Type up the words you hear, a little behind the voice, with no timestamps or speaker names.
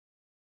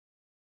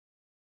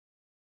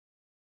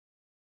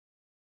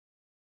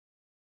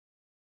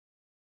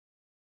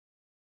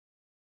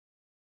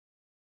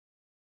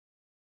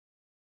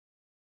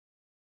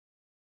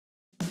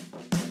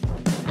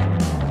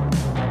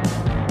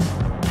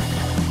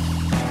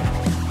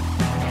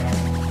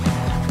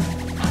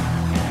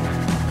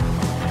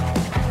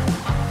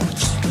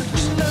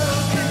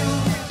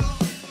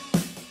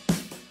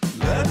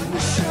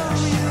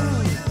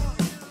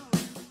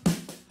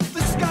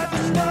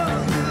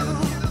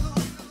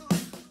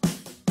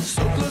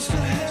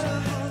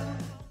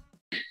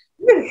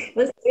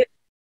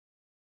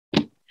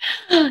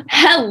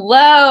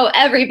Hello,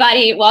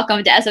 everybody.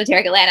 Welcome to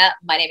Esoteric Atlanta.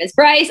 My name is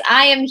Bryce.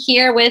 I am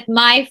here with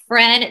my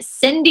friend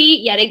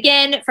Cindy, yet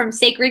again from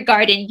Sacred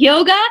Garden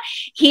Yoga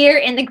here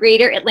in the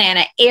greater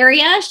Atlanta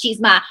area. She's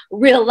my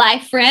real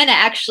life friend. I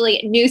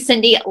actually knew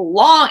Cindy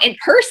in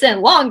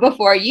person long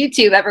before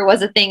YouTube ever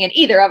was a thing in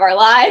either of our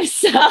lives.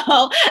 So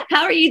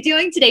how are you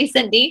doing today,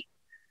 Cindy?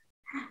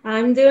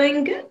 I'm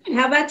doing good.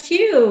 How about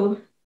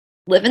you?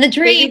 Living the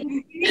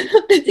dream.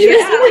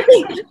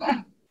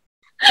 Yeah.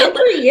 Good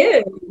for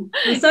you.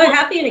 I'm so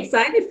happy and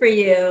excited for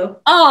you.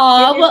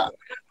 Oh, well,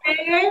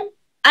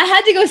 I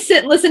had to go sit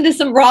and listen to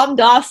some Ram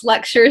Dass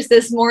lectures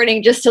this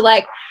morning just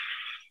to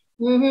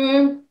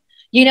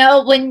you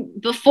know,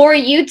 before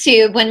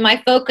YouTube, when my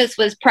focus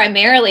was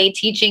primarily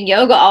teaching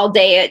yoga all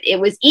day, it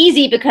was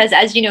easy because,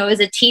 as you know,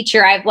 as a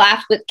teacher, I've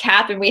laughed with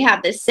Catherine. We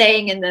have this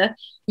saying in the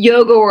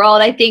yoga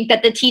world, I think,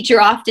 that the teacher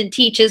often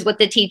teaches what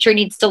the teacher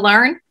needs to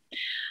learn.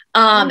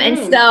 And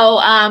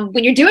so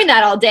when you're doing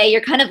that all day, you're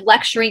kind of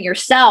lecturing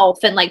yourself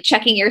and like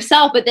checking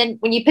yourself. But then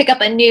when you pick up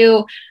a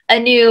new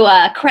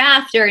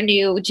craft or a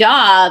new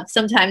job,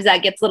 sometimes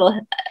that gets a little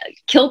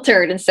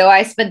kiltered. And so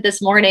I spent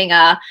this morning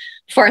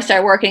before I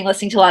started working,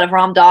 listening to a lot of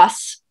Ram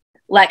Dass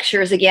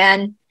lectures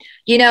again.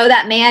 You know,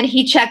 that man,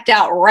 he checked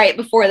out right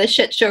before the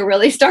shit show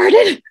really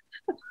started.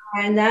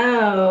 I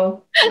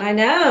know.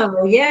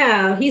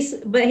 Yeah.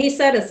 But he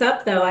set us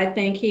up though. I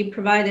think he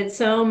provided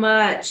so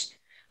much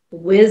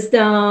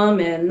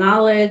wisdom and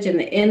knowledge and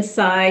the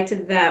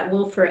insight that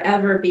will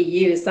forever be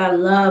used. I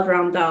love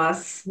Ram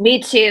Dass. Me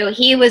too.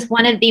 He was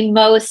one of the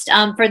most,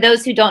 for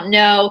those who don't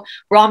know,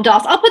 Ram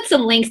Dass, I'll put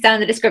some links down in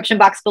the description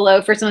box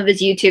below for some of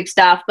his YouTube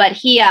stuff, but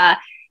he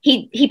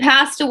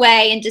passed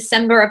away in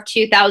December of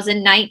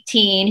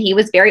 2019. He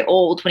was very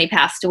old when he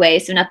passed away,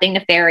 so nothing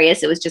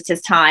nefarious. It was just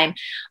his time.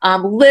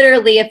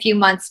 Literally a few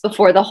months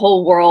before the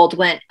whole world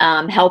went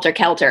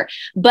helter-kelter.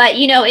 But,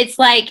 you know, it's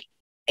like,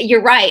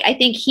 you're right. I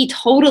think he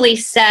totally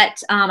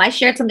set, I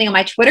shared something on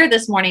my Twitter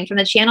this morning from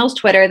the channel's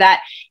Twitter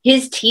that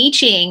his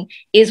teaching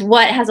is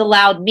what has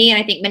allowed me, and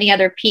I think many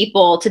other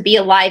people, to be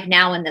alive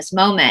now in this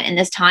moment, in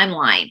this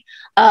timeline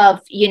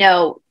of, you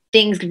know,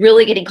 things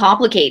really getting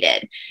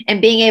complicated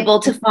and being able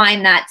to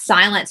find that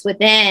silence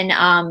within.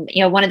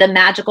 You know, one of the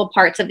magical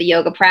parts of the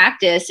yoga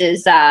practice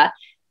is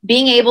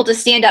being able to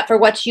stand up for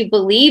what you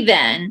believe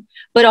in,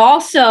 but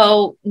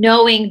also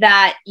knowing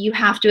that you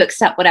have to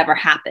accept whatever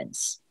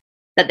happens.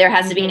 That there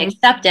has to be an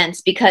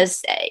acceptance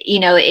because, you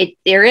know,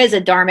 there is a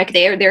dharmic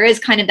there is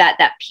kind of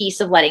that piece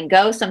of letting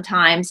go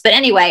sometimes. But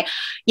anyway,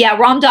 yeah,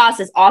 Ram Dass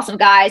is awesome,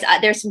 guys.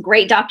 There's some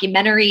great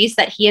documentaries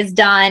that he has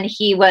done.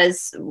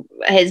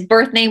 His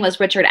birth name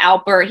was Richard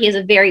Alpert. He has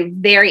a very,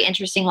 very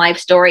interesting life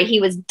story. He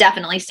was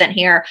definitely sent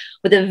here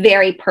with a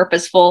very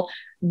purposeful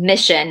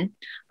mission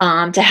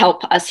to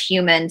help us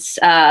humans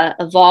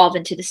evolve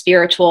into the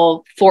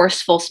spiritual,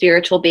 forceful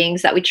spiritual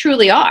beings that we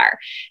truly are.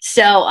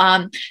 So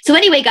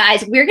anyway,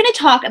 guys, we're going to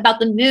talk about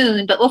the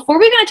moon. But before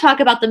we're going to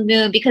talk about the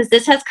moon, because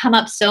this has come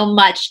up so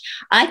much,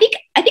 I think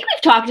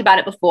we've talked about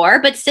it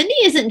before. But Cindy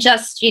isn't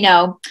just, you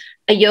know,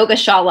 a yoga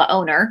shala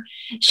owner.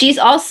 She's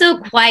also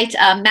quite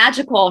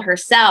magical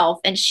herself,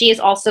 and she is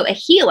also a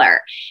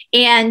healer.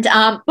 And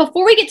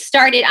before we get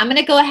started, I'm going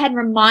to go ahead and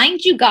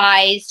remind you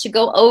guys to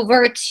go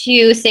over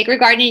to Sacred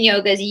Garden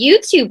Yoga's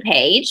YouTube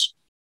page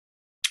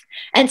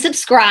and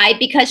subscribe,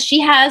 because she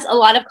has a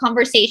lot of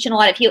conversation,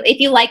 if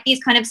you like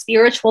these kind of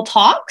spiritual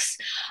talks,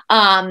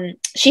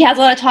 she has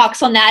a lot of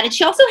talks on that. And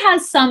she also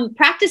has some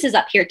practices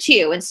up here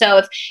too. And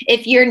so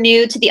if you're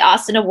new to the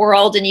asana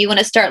world and you want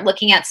to start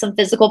looking at some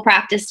physical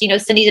practice, you know,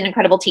 Cindy's an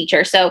incredible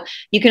teacher. So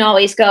you can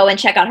always go and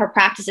check out her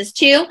practices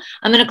too.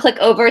 I'm going to click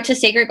over to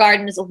Sacred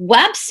Garden's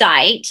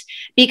website,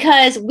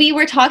 because we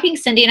were talking,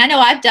 Cindy, and I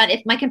know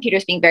if my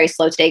computer's being very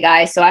slow today,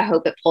 guys, so I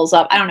hope it pulls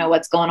up. I don't know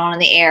what's going on in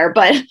the air,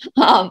 but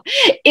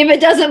if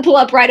it doesn't pull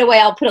up right away,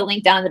 I'll put a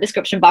link down in the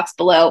description box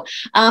below.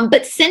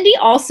 But Cindy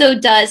also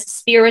does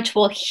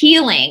spiritual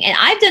healing, and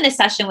I've done a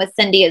session with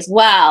Cindy as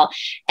well.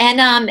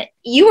 And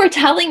you were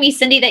telling me,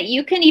 Cindy, that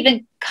you can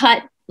even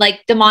cut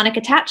like demonic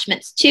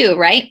attachments too,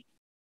 right?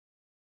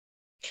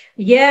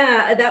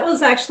 Yeah, that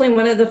was actually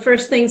one of the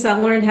first things I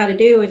learned how to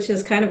do, which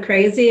is kind of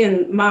crazy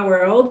in my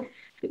world.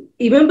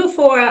 Even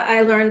before I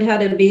learned how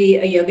to be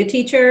a yoga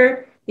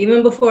teacher,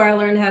 even before I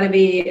learned how to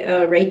be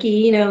a Reiki,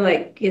 you know,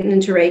 like getting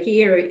into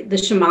Reiki or the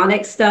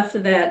shamanic stuff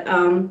that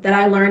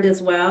I learned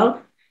as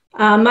well.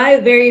 My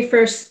very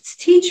first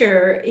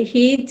teacher,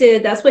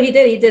 that's what he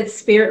did. He did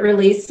spirit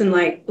release, and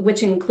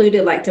which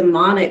included like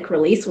demonic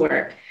release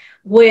work,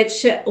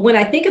 which when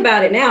I think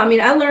about it now, I mean,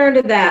 I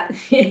learned that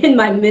in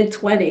my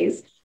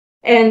mid-20s,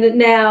 and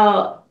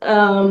now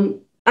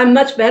I'm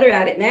much better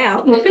at it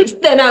now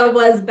than I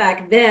was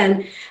back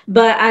then.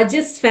 But I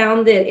just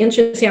found it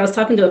interesting. I was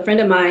talking to a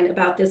friend of mine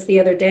about this the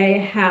other day,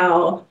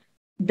 how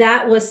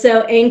that was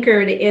so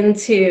anchored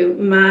into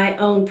my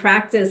own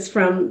practice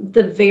from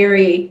the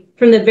very,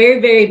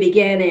 very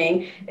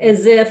beginning,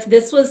 as if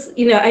this was,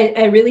 you know,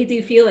 I really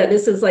do feel that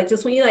this is like,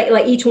 just when you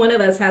like each one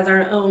of us has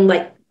our own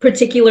like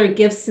particular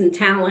gifts and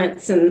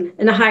talents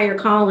and higher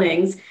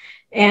callings.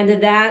 and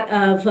that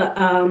of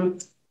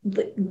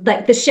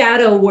like the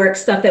shadow work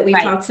stuff that we've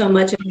talked so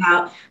much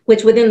about,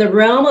 which within the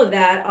realm of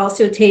that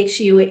also takes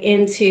you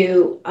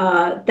into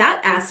that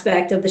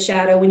aspect of the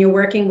shadow when you're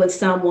working with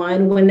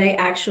someone, when they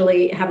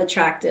actually have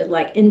attracted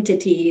like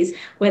entities,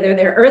 whether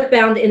they're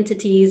earthbound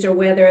entities or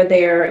whether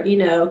they're, you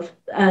know,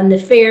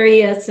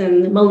 nefarious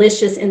and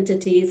malicious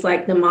entities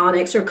like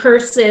demonics or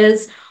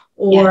curses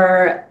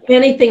or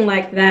anything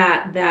like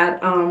that,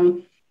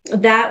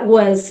 that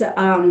was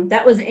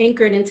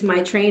anchored into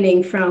my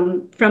training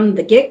from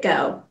the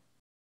get-go.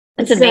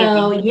 That's amazing.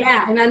 So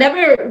yeah, and I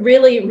never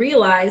really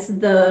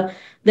realized the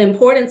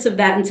importance of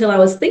that until I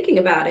was thinking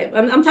about it.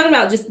 I'm talking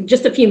about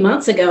just a few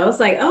months ago. I was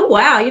like, oh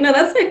wow, you know,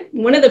 that's like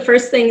one of the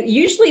first things.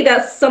 Usually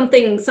that's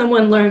something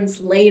someone learns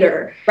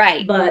later,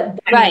 right? But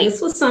this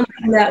was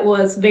something that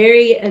was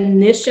very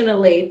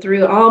initially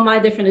through all my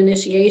different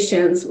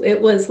initiations.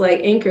 It was like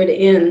anchored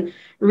in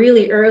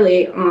really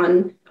early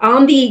on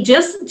the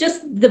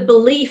just the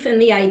belief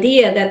and the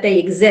idea that they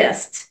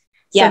exist.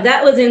 So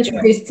that was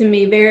introduced to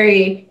me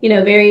very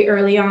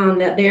early on,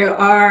 that there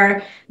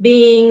are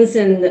beings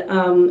and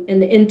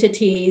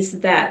entities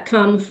that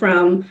come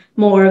from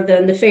more of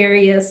the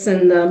nefarious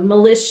and the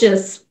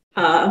malicious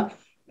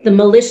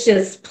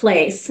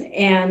place,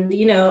 and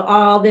you know,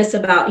 all this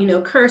about, you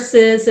know,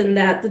 curses, and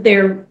that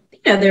they're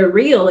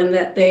real and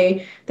that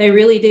they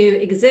really do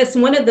exist.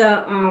 One of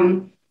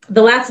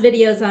the last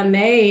videos I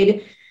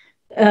made,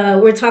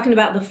 we're talking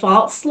about the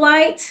false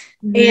light.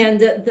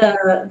 And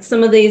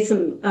some of these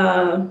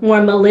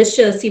more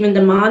malicious, even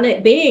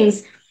demonic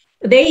beings,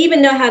 they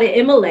even know how to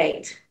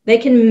immolate. They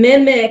can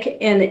mimic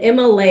and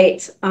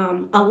immolate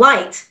a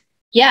light.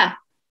 Yeah.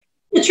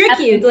 To trick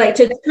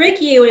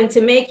you and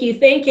to make you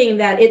thinking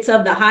that it's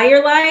of the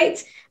higher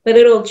light, but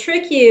it'll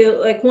trick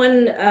you. Like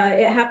when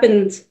it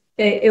happened,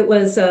 it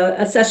was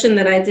a session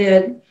that I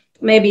did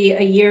maybe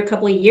a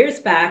couple of years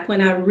back, when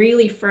I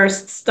really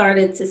first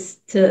started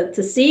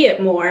to see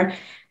it more,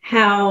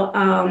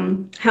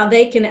 how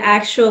they can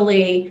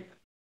actually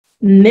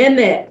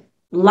mimic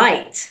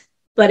light,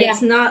 but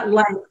it's not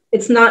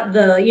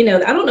the, you know,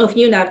 I don't know if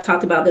you and I have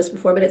talked about this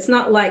before, but it's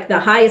not like the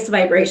highest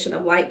vibration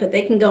of light, but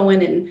they can go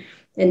in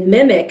and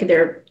mimic.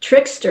 They're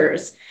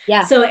tricksters.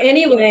 Yeah. So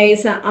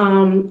anyways,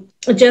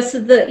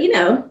 just the, you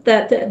know,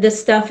 that the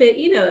stuff, it,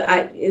 you know,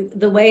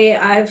 the way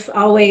I've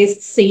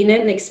always seen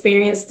it and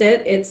experienced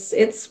it,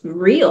 it's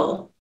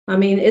real. I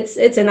mean, it's,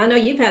 and I know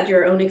you've had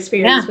your own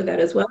experience with that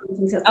as well.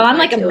 Oh, I'm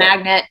like a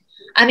magnet.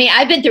 I mean,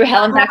 I've been through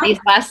hell and back these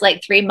last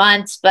like 3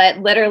 months, but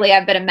literally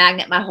I've been a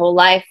magnet my whole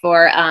life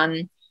for,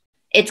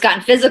 it's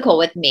gotten physical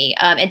with me.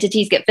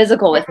 Entities get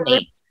physical with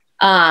me.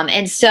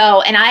 And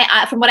so, and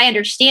I, from what I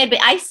understand, but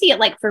I see it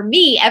like, for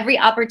me, every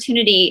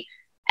opportunity,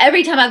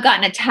 every time I've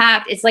gotten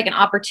attacked, it's like an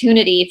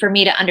opportunity for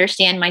me to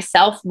understand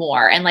myself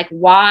more, and like,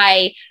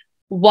 why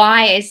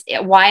is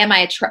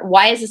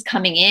this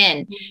coming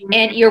in?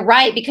 And you're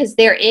right, because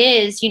there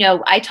is, you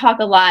know, I talk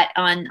a lot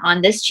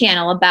on this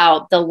channel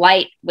about the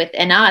light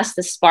within us,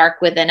 the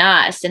spark within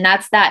us. And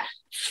that's that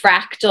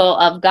fractal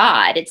of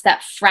God. It's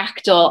that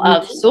fractal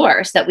of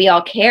source that we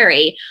all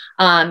carry.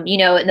 You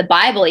know, in the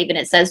Bible, even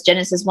it says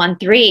Genesis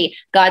 1:3,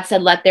 God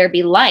said, let there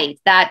be light.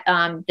 That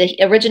the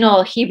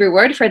original Hebrew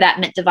word for that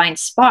meant divine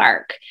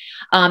spark.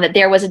 That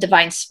there was a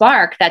divine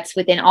spark that's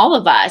within all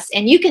of us.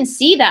 And you can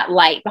see that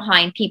light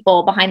behind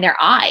people, behind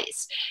their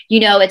eyes.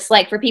 You know, it's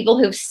like for people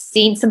who've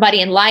seen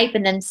somebody in life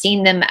and then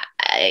seen them,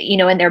 you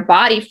know, in their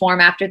body form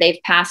after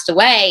they've passed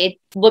away,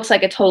 it looks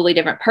like a totally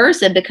different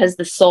person because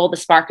the soul, the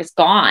spark is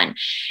gone.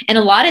 And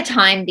a lot of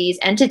time these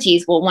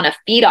entities will want to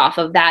feed off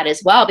of that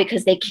as well,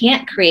 because they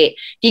can't create.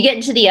 If you get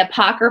into the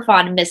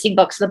Apocryphon, missing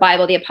books of the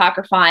Bible, the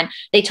Apocryphon,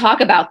 they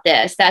talk about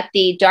this, that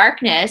the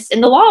darkness,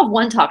 and the Law of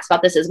One talks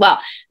about this as well.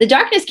 The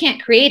darkness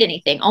can't create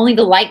anything, only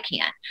the light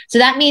can. So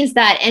that means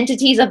that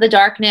entities of the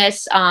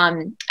darkness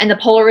and the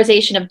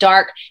polarization of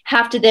dark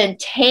have to then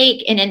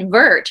take and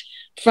invert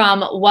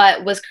from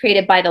what was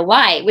created by the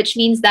light, which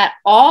means that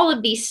all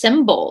of these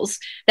symbols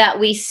that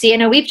we see, I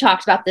know we've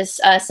talked about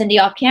this, Cindy,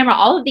 off camera,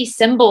 all of these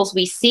symbols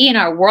we see in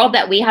our world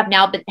that we have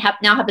now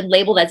been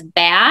labeled as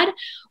bad,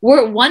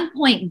 were at one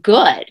point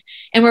good,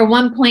 and were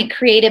one point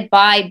created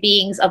by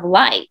beings of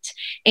light.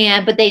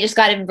 But they just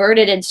got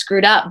inverted and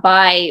screwed up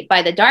by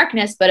the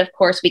darkness. But of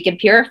course we can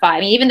purify.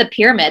 I mean, even the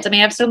pyramids, I mean,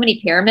 I have so many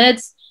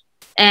pyramids,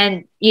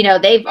 and, you know,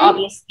 they've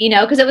obviously, you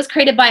know, because it was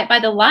created by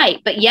the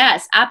light. But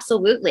yes,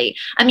 absolutely.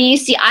 I mean, you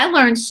see, I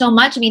learned so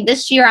much. I mean,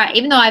 this year,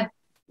 even though I've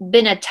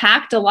been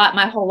attacked a lot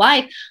my whole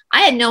life,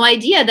 I had no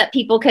idea that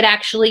people could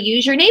actually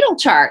use your natal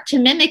chart to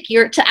mimic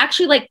to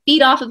actually like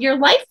feed off of your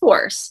life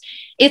force.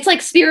 It's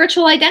like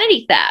spiritual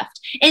identity theft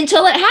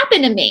until it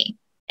happened to me.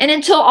 And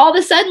until all of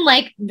a sudden,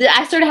 like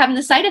I started having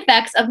the side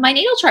effects of my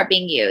natal chart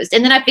being used.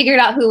 And then I figured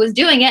out who was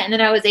doing it. And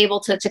then I was able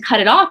to cut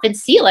it off and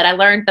seal it. I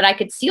learned that I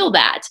could seal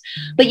that.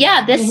 But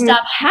yeah, this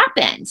stuff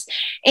happens.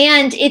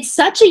 And it's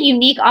such a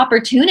unique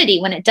opportunity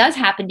when it does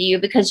happen to you,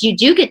 because you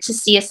do get to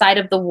see a side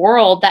of the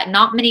world that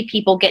not many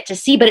people get to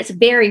see, but it's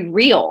very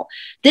real.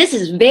 This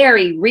is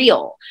very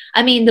real.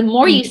 I mean, the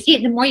more you see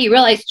it, the more you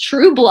realize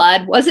True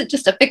Blood wasn't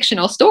just a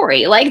fictional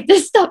story. Like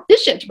this stuff,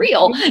 this shit's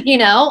real, you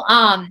know?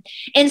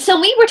 And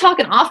so we were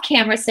talking off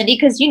camera, Cindy,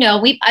 because, you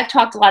know, I've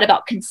talked a lot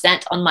about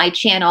consent on my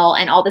channel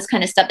and all this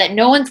kind of stuff, that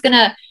no one's going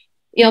to,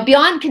 you know,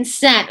 beyond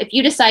consent, if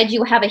you decide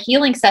you have a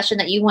healing session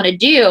that you want to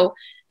do,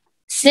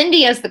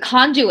 Cindy as the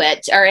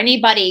conduit or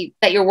anybody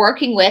that you're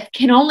working with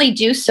can only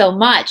do so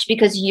much,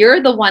 because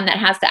you're the one that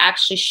has to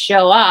actually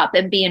show up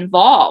and be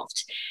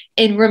involved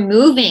in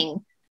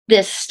removing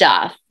this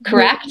stuff,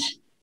 correct?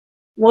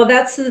 Well,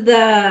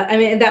 I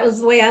mean, that was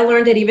the way I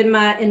learned it even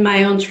in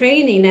my own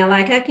training. Now,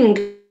 like I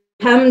can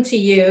come to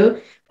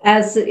you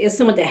as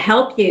someone to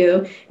help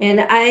you,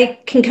 and I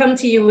can come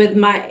to you with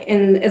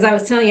and as I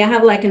was telling you, I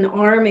have like an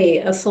army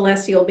of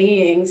celestial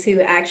beings who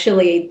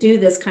actually do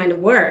this kind of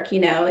work, you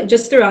know,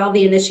 just through all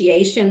the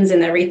initiations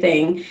and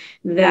everything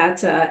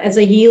that as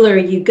a healer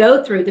you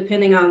go through,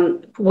 depending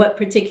on what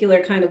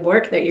particular kind of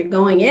work that you're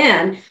going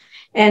in.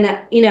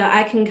 And, you know,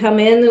 I can come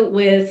in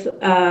with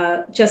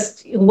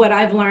just what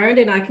I've learned,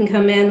 and I can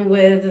come in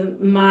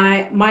with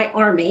my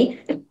army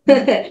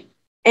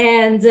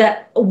and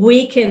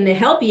we can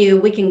help you,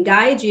 we can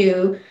guide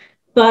you,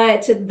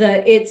 but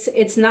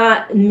it's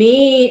not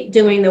me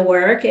doing the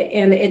work,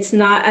 and it's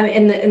not, I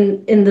mean,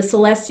 in the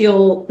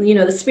celestial, you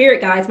know, the spirit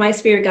guides, my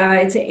spirit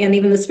guides, and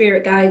even the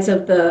spirit guides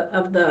of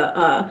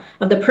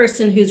the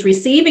person who's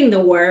receiving the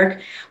work,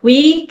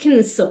 we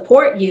can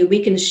support you,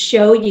 we can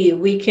show you,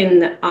 we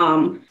can,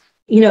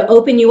 you know,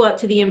 open you up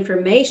to the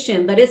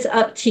information, but it's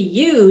up to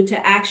you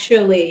to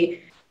actually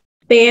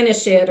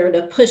banish it or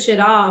to push it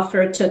off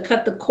or to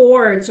cut the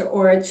cords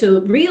or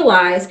to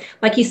realize,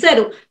 like you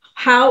said,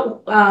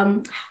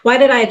 why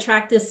did I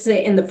attract this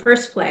in the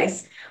first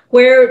place?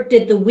 Where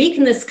did the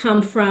weakness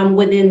come from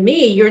within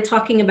me? You're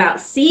talking about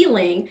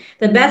sealing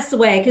the best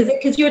way,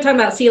 because you were talking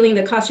about sealing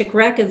the Akashic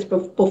records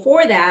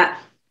before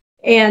that.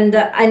 And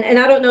I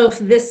don't know if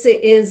this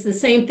is the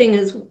same thing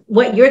as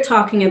what you're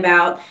talking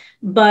about,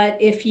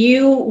 but if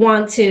you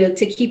want to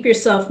keep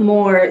yourself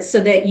more so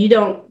that you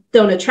don't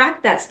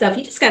attract that stuff,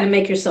 you just got to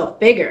make yourself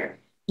bigger.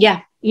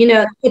 Yeah. You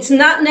know, it's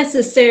not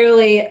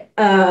necessarily,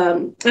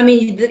 I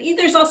mean,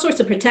 there's all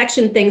sorts of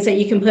protection things that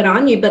you can put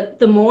on you, but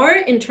the more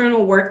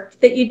internal work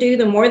that you do,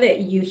 the more that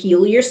you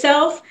heal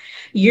yourself,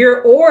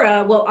 your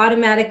aura will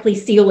automatically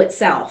seal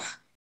itself.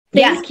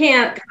 Things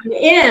can't come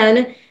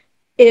in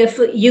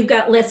if you've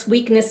got less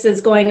weaknesses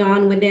going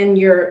on within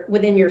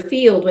your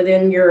field,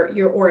 within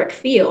your auric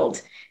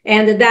field.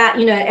 And that,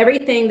 you know,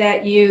 everything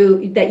that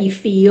you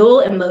feel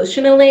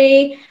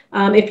emotionally,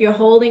 if you're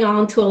holding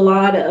on to a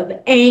lot of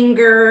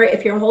anger,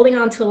 if you're holding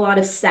on to a lot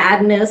of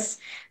sadness,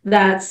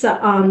 that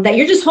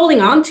you're just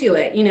holding on to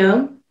it, you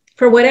know,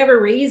 for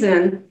whatever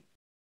reason,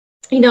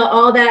 you know,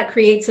 all that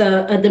creates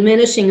a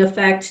diminishing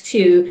effect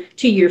to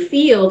your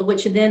field,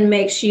 which then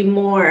makes you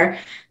more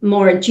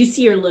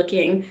juicier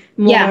looking,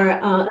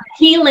 more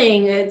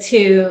healing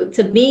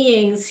to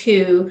beings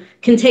who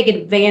can take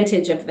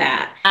advantage of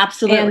that.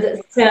 Absolutely.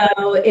 And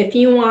so if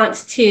you want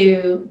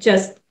to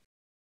just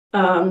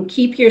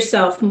keep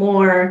yourself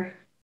more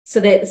so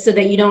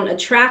that you don't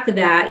attract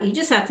that, you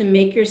just have to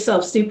make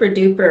yourself super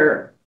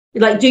duper,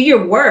 like do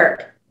your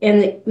work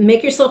and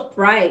make yourself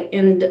bright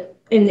and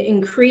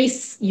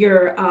increase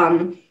your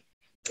or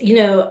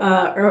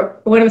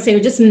what I'm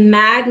saying, just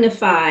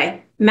magnify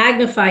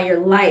your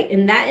light,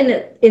 and that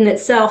in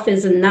itself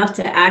is enough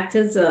to act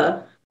as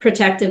a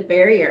protective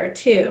barrier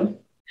too.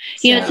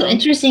 You know, it's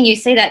interesting you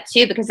say that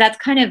too, because that's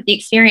kind of the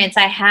experience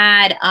I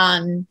had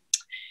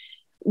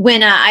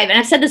when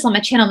I've said this on my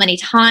channel many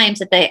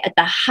times, at the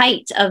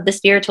height of the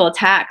spiritual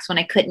attacks, when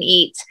I couldn't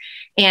eat.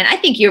 And I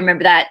think you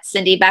remember that,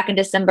 Cindy, back in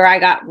December, I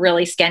got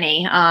really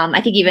skinny. I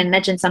think you even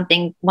mentioned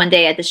something one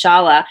day at the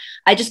Shala.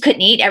 I just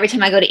couldn't eat. Every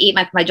time I go to eat,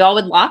 my jaw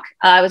would lock.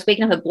 I was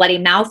waking up with bloody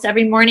mouths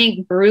every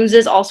morning,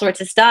 bruises, all sorts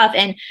of stuff.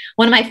 And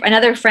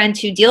another friend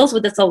who deals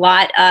with this a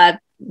lot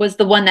was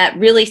the one that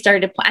really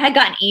started to, I had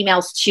gotten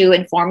emails too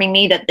informing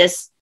me that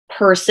this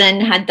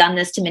person had done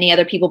this to many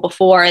other people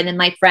before. And then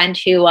my friend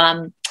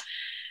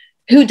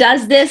who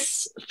does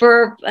this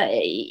for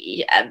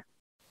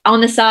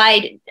on the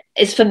side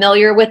is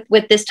familiar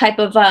with this type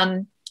of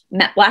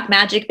black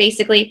magic,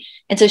 basically.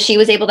 And so she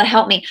was able to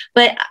help me.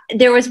 But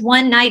there was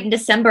one night in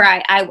December,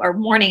 or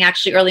morning,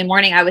 actually, early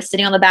morning, I was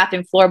sitting on the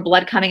bathroom floor,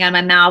 blood coming out of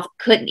my mouth,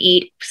 couldn't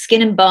eat,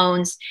 skin and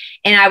bones.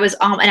 And I was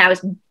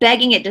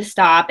begging it to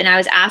stop. And I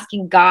was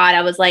asking God,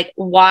 I was like,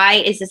 why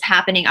is this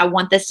happening? I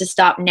want this to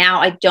stop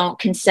now. I don't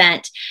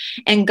consent.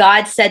 And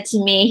God said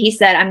to me, he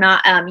said,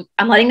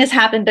 I'm letting this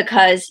happen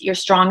because you're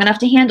strong enough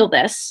to handle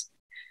this.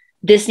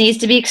 This needs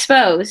to be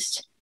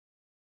exposed.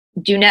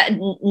 Do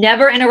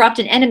never interrupt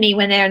an enemy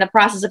when they're in the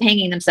process of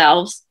hanging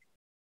themselves.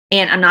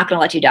 And I'm not going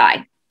to let you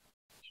die.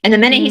 And the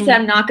minute he said,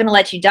 I'm not going to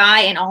let you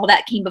die, and all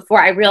that came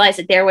before, I realized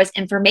that there was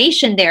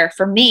information there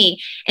for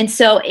me. And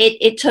so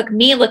it took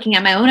me looking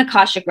at my own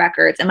Akashic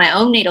records and my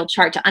own natal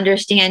chart to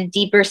understand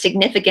deeper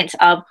significance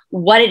of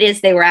what it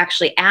is they were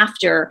actually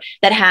after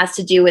that has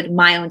to do with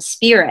my own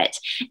spirit.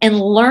 And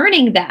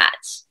learning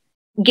that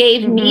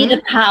gave me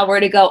the power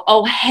to go,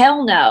 oh,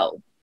 hell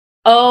no.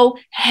 Oh,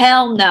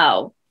 hell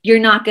no. You're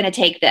not going to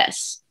take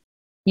this.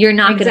 You're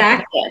not going to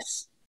take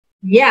this.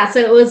 Yeah, so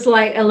it was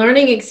like a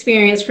learning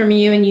experience from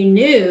you, and you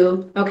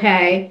knew,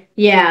 okay,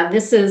 yeah,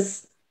 this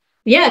is,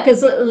 yeah,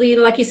 because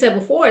like you said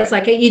before, it's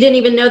like you didn't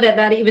even know that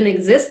that even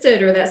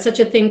existed or that such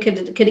a thing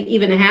could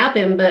even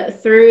happen.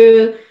 But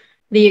through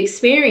the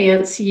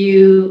experience,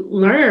 you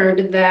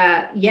learned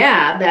that,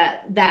 yeah,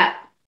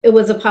 that it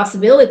was a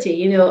possibility,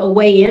 you know, a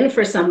way in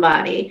for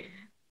somebody.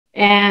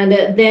 And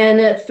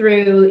then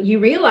through you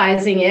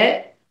realizing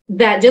it,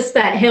 that just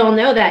that hell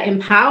no, that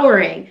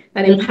empowering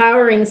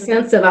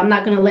sense of I'm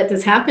not going to let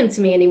this happen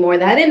to me anymore,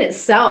 that in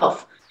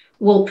itself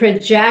will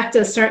project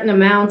a certain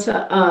amount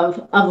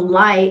of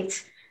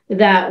light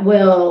that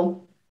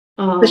will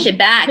push it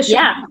back.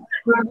 Yeah.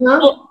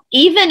 Well,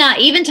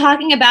 even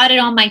talking about it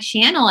on my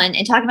channel and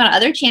talking about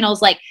other channels,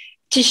 like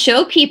to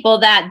show people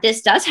that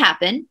this does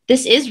happen,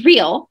 this is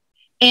real.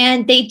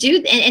 And they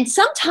do. And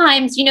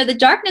sometimes, you know, the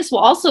darkness will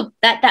also,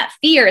 that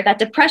fear, that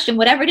depression,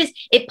 whatever it is,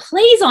 it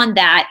plays on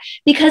that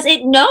because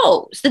it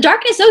knows, the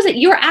darkness knows that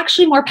you're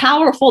actually more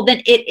powerful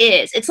than it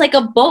is. It's like a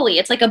bully.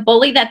 It's like a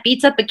bully that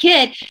beats up a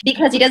kid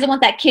because he doesn't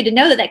want that kid to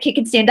know that that kid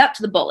can stand up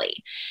to the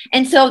bully.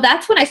 And so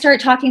that's when I started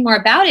talking more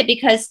about it,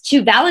 because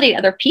to validate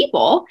other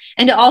people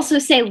and to also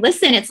say,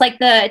 listen, it's like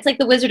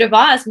the Wizard of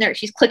Oz, and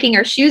she's clicking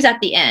her shoes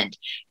at the end.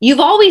 You've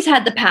always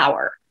had the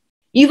power.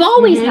 You've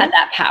always had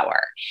that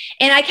power.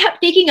 And I kept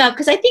thinking of,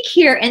 because I think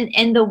here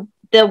in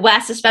the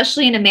West,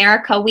 especially in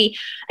America, and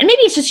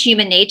maybe it's just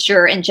human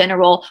nature in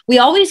general, we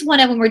always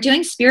want to, when we're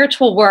doing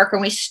spiritual work or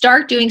when we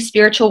start doing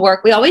spiritual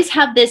work, we always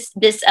have this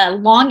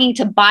longing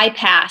to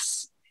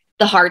bypass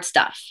the hard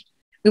stuff.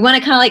 We want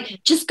to kind of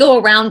like just go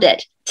around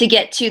it to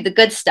get to the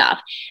good stuff.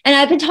 And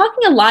I've been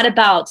talking a lot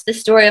about the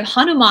story of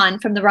Hanuman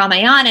from the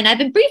Ramayana. And I've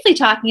been briefly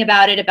talking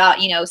about it,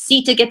 about, you know,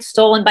 Sita gets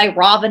stolen by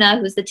Ravana,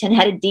 who's the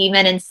 10-headed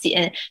demon. And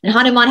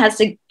Hanuman has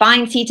to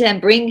find Sita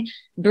and bring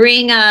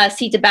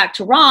Sita back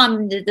to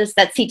Ram.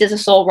 That Sita's a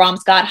soul,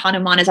 Ram's God,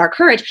 Hanuman is our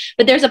courage.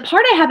 But there's a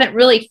part I haven't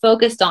really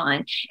focused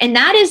on. And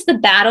that is the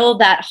battle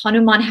that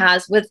Hanuman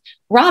has with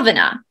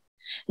Ravana.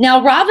 Now,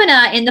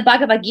 Ravana in the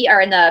Bhagavad Gita,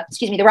 or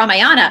the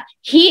Ramayana,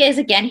 he's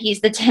the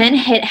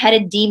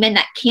 10-headed demon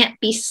that can't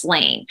be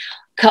slain.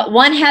 Cut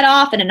one head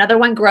off and another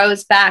one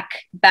grows back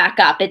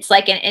up. It's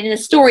like, in the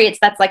story,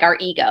 that's like our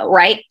ego,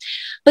 right?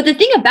 But the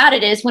thing about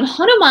it is, when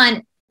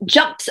Hanuman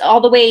jumps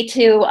all the way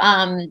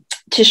to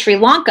Sri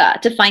Lanka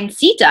to find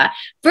Sita,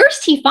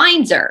 first he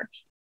finds her.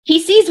 He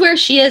sees where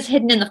she is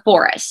hidden in the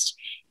forest.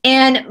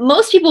 And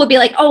most people would be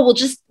like, oh, we'll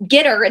just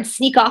get her and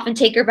sneak off and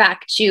take her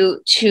back to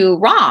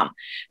Ram.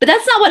 But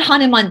that's not what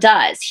Hanuman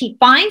does. He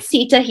finds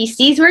Sita, he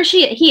sees where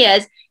she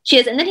is,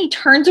 and then he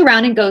turns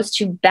around and goes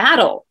to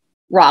battle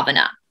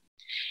Ravana.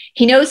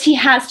 He knows he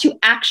has to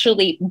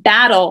actually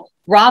battle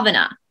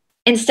Ravana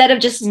instead of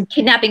just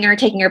kidnapping her and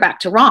taking her back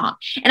to Ram.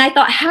 And I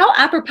thought, how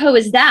apropos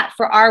is that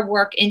for our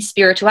work in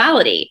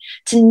spirituality,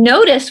 to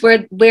notice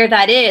where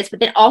that is, but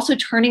then also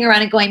turning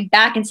around and going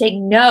back and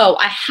saying, no,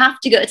 I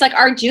have to go. It's like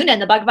Arjuna in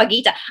the Bhagavad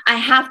Gita. I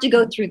have to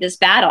go through this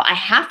battle. I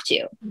have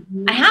to.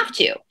 I have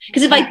to.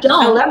 Because if I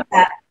don't, I love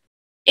that.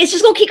 It's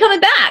just going to keep coming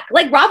back.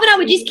 Like Ravana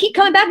would just keep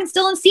coming back and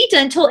stealing Sita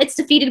until it's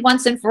defeated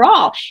once and for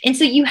all. And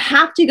so you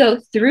have to go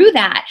through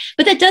that.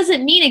 But that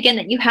doesn't mean, again,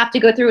 that you have to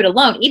go through it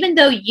alone. Even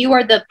though you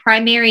are the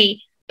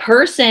primary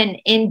person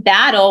in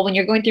battle when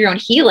you're going through your own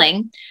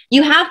healing,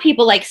 you have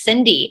people like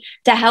Cindy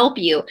to help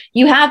you.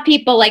 You have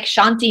people like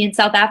Shanti in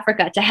South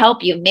Africa to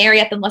help you,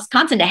 Mary up in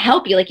Wisconsin to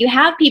help you. Like, you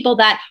have people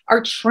that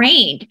are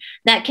trained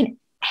that can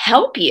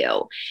help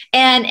you.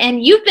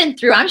 And you've been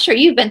through, I'm sure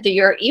you've been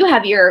through you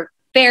have your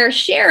fair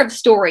share of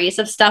stories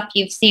of stuff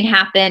you've seen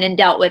happen and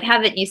dealt with,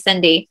 haven't you,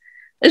 Cindy?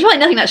 There's probably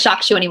nothing that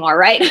shocks you anymore,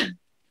 right?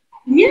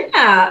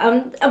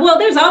 Yeah. Well,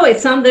 there's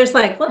always some. There's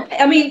like, well,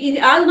 I mean,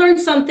 I learned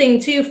something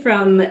too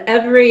from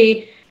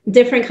every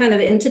different kind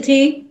of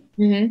entity.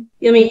 I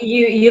mean,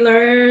 you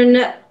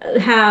learn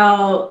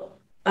how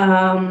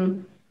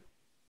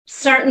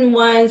certain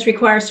ones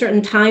require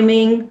certain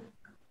timing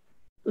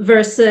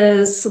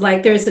versus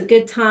like there's a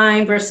good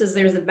time versus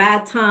there's a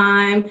bad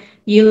time.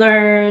 You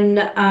learn,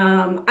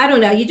 I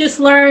don't know, you just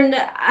learn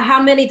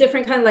how many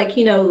different kind of like,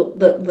 you know,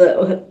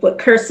 what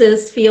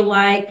curses feel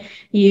like.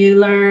 You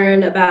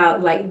learn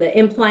about like the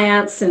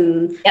implants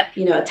and,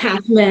 you know,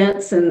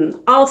 attachments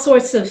and all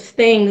sorts of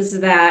things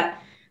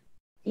that,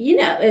 you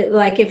know,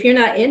 like if you're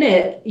not in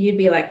it, you'd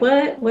be like,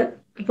 what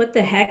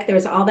the heck?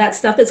 There's all that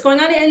stuff that's going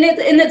on. And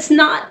it's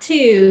not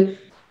to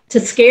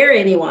scare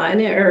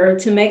anyone or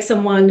to make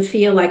someone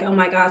feel like, oh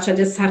my gosh, I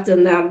just have to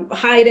now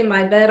hide in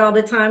my bed all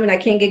the time and I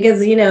can't get,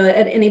 because, you know,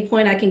 at any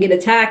point I can get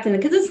attacked, and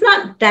because it's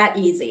not that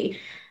easy.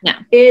 No.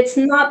 It's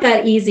not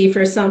that easy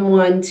for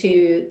someone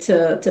to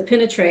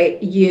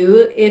penetrate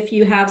you if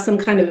you have some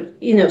kind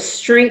of,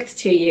 strength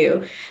to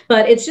you.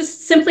 But it's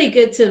just simply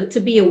good to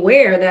be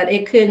aware that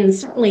it can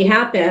certainly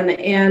happen.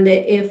 And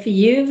if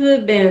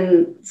you've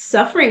been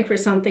suffering for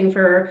something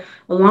for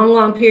a long,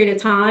 long period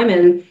of time,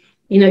 and,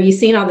 you've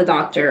seen all the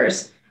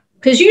doctors,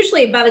 because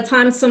usually by the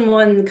time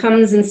someone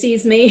comes and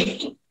sees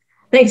me,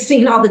 they've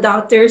seen all the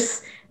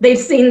doctors, they've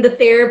seen the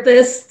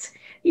therapist,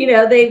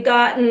 they've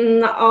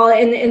gotten all,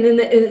 and then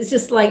it's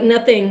just like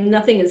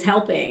nothing is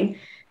helping.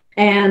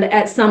 And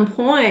at some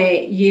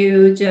point,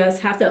 you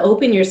just have to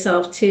open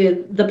yourself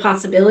to the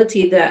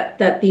possibility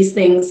that these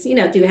things,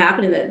 do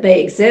happen and that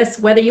they exist.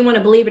 Whether you want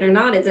to believe it or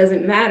not, it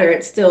doesn't matter.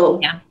 It's still,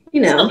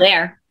 still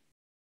there.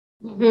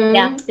 Mm-hmm.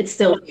 Yeah, it's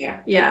still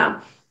there.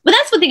 Yeah. But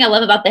that's one thing I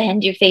love about the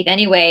Hindu faith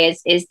anyway,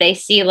 is they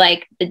see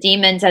like the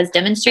demons as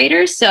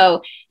demonstrators.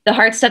 So the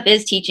hard stuff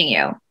is teaching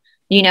you.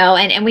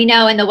 And we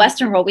know in the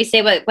Western world, we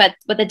say what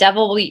the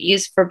devil will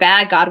use for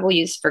bad, God will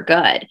use for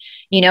good.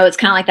 It's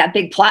kind of like that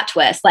big plot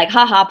twist, like,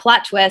 haha,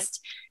 plot twist.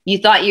 You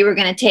thought you were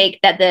going to take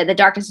that the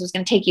darkness was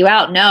going to take you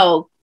out.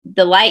 No,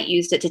 the light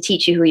used it to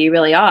teach you who you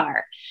really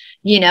are.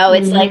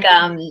 It's like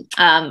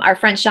our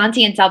friend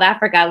Shanti in South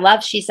Africa, I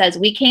love, she says,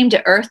 we came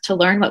to earth to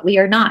learn what we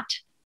are not.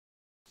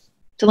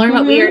 To learn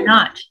what we are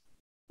not.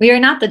 We are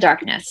not the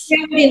darkness.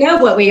 We know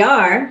what we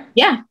are.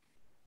 Yeah.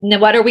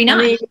 What are we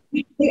not? I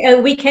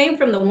mean, we came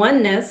from the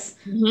oneness.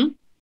 Mm-hmm.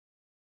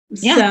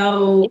 Yeah.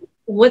 So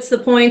what's the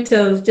point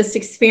of just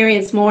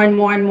experience more and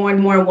more and more and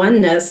more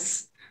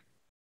oneness?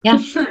 Yeah.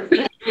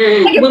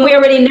 When we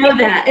already know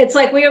that. It's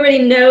like we already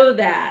know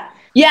that.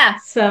 Yeah.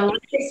 So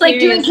it's like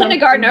doing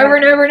kindergarten over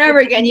and over and over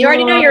again. You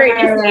already know your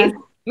ABCs.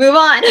 Move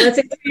on. Let's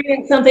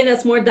experience something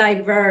that's more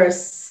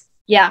diverse.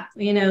 Yeah.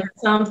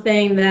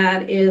 Something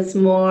that is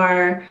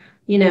more,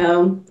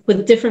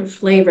 with different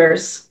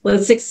flavors.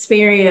 Let's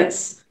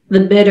experience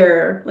the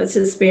bitter, let's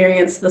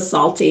experience the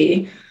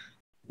salty,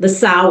 the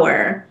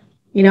sour,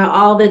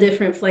 all the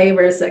different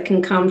flavors that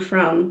can come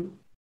from,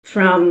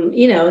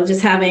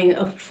 just having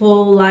a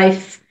full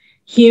life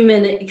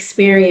human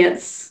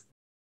experience.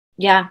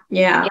 Yeah.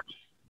 Yeah.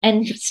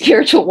 And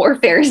spiritual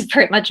warfare is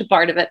very much a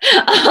part of it.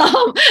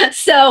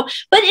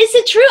 But is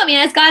it true? I mean,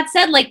 as God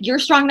said, like, you're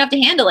strong enough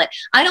to handle it.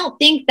 I don't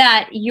think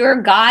that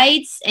your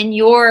guides and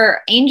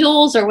your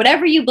angels or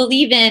whatever you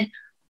believe in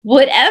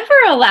would ever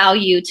allow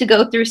you to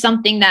go through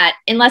something that,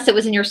 unless it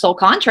was in your soul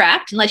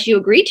contract, unless you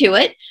agree to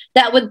it,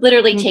 that would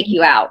literally take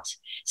you out.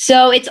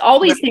 So it's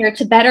always there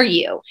to better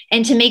you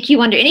and to make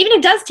you and even if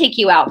it does take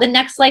you out, the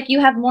next life you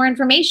have more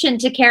information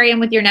to carry in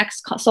with your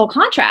next soul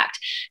contract.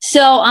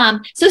 So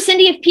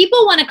Cindy, if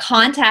people want to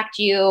contact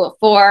you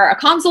for a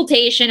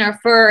consultation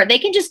they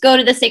can just go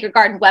to the Sacred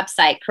Garden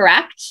website,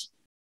 correct?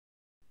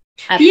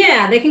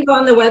 Yeah, they can go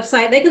on the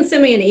website. They can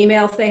send me an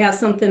email if they have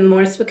something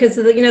more, because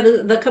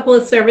the couple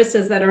of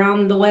services that are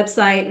on the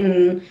website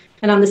and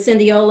on the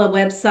Cindiola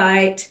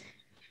website,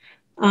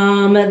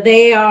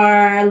 they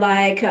are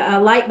like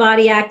light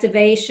body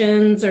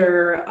activations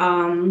or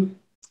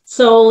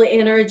soul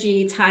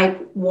energy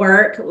type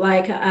work,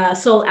 like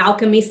soul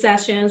alchemy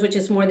sessions, which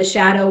is more the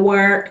shadow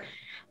work.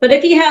 But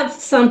if you have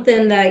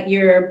something that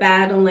you're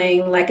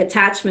battling, like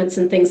attachments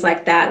and things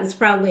like that, it's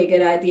probably a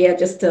good idea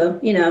just to,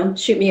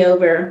 shoot me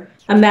over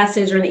a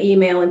message or an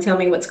email and tell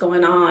me what's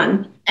going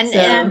on. And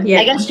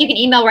I guess you can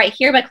email right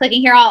here by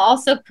clicking here. I'll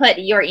also put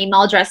your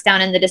email address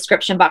down in the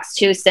description box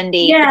too,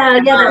 Cindy. Yeah,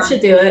 that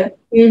should do it.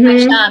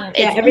 Mm-hmm.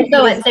 It's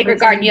info at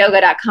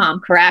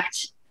sacredgardenyoga.com,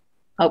 correct?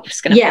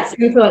 Yes,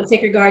 info at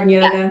Sacred Garden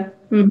Yoga.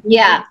 Yeah. Mm-hmm.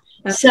 Yeah.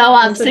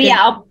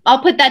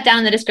 I'll put that down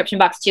in the description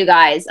box too,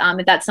 guys.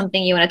 If that's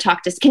something you want to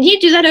talk to us. Can you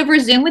do that over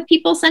Zoom with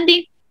people,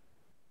 Cindy?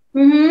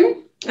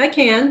 I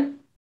can.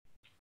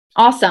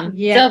 Awesome.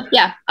 Yeah. So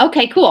yeah.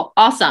 Okay, cool.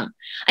 Awesome.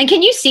 And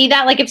can you see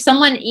that? Like if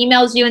someone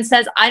emails you and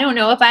says, I don't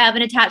know if I have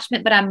an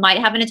attachment, but I might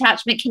have an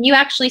attachment. Can you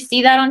actually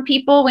see that on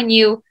people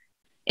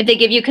if they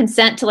give you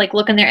consent to like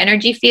look in their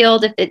energy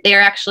field, if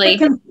they're actually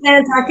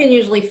consent, I can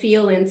usually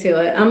feel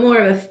into it. I'm more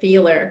of a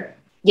feeler.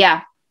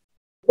 Yeah.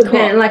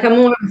 Cool. Like I'm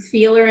more of a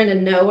feeler and a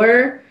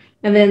knower,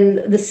 and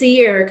then the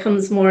seer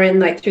comes more in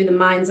like through the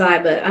mind's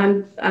eye. But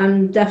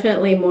I'm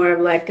definitely more of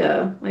like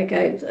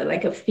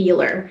a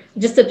feeler. It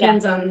just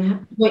depends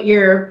on what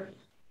your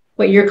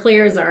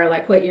clears are,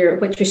 like what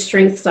your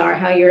strengths are,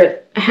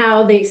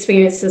 how the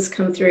experiences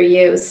come through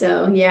you.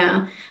 So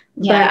yeah.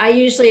 But I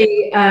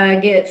usually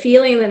get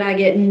feeling, then I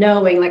get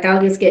knowing. Like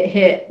I'll just get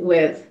hit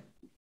with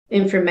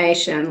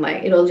information,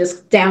 like it'll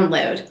just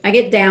download. I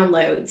get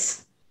downloads.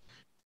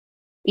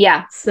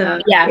 Yeah. So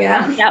yeah.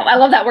 I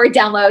love that word,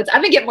 downloads.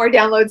 I've been getting more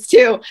downloads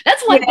too.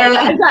 That's like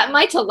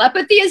my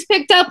telepathy has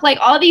picked up. Like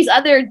all these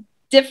other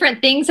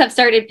different things have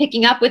started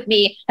picking up with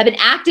me, have been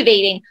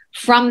activating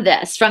from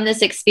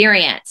this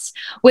experience,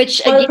 which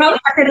again, probably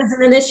as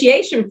an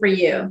initiation for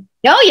you.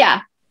 Oh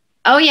yeah.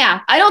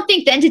 I don't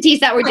think the entities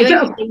that were doing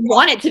it,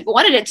 they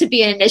wanted it to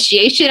be an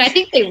initiation. I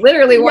think they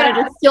literally wanted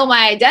to steal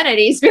my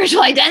identity,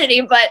 spiritual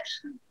identity, but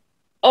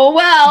Oh,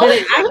 well, But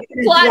it acted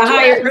as the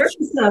higher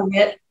purpose of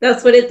it.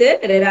 That's what it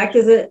did. It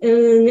acted as an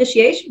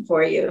initiation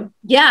for you.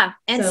 Yeah.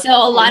 And so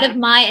a lot of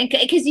my,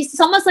 because it's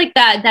almost like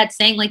that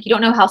saying, like, you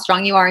don't know how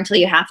strong you are until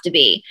you have to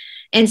be.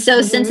 And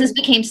so since this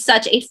became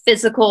such a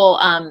physical,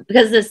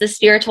 because the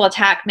spiritual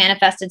attack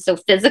manifested so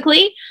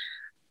physically,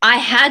 I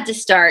had to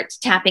start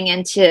tapping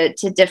into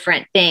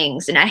different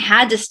things. And I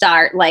had to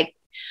start, like,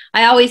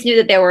 I always knew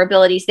that there were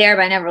abilities there,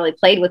 but I never really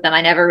played with them.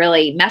 I never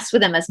really messed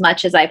with them as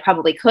much as I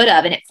probably could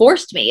have. And it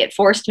forced me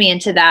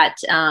into that,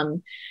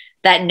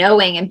 that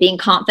knowing and being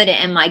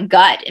confident in my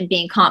gut and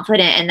being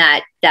confident in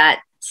that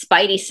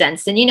spidey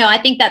sense. And, you know,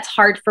 I think that's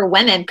hard for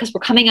women because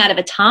we're coming out of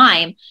a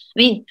time. I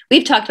mean,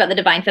 we've talked about the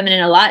divine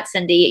feminine a lot,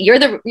 Cindy. You're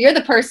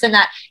the person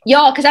that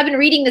y'all, because I've been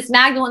reading this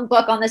Magdalene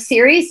book on the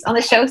series, on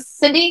the show,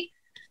 Cindy.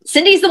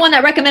 Cindy's the one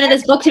that recommended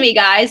this book to me,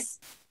 guys,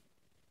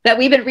 that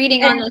we've been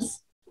reading on this.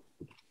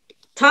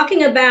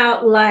 Talking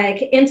about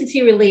like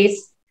entity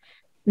release,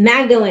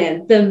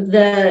 Magdalene,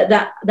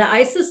 the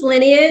Isis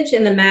lineage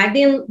and the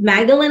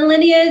Magdalene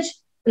lineage,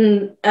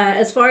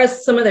 as far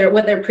as some of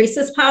what their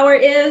priestess power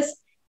is,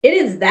 it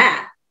is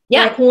that.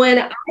 Yeah. Like when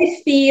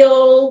I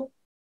feel,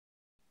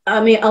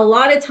 I mean, a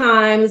lot of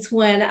times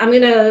when I'm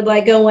gonna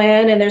like go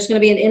in and there's gonna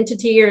be an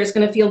entity or it's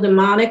gonna feel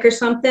demonic or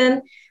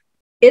something,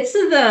 it's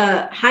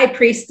the high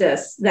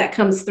priestess that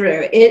comes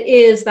through. It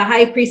is the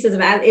high priestess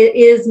of, it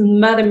is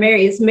Mother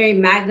Mary. It's Mary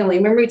Magdalene.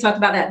 Remember we talked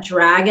about that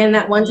dragon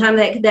that one time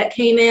that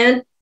came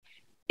in?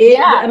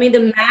 I mean,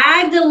 the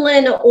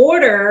Magdalene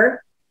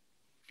order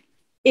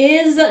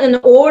is an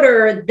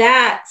order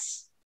that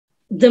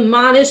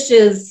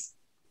demolishes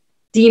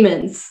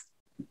demons.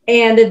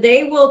 And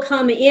they will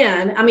come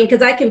in. I mean,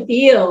 because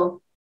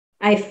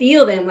I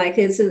feel them, like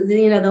it's,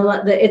 you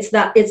know, it's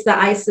the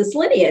Isis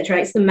lineage, right?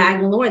 It's the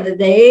Magdalene that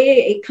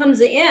it comes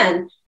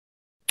in.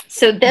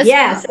 So this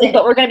is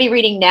what we're going to be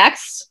reading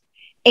next.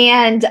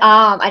 And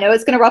I know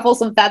it's going to ruffle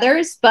some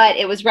feathers, but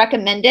it was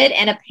recommended.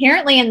 And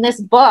apparently in this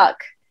book,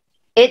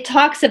 it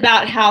talks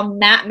about how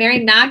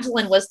Mary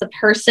Magdalene was the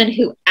person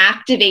who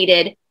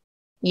activated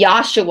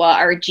Yahshua,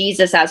 or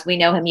Jesus as we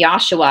know him,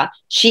 Yahshua.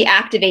 She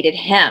activated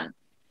him.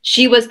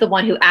 She was the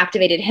one who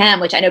activated him,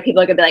 which I know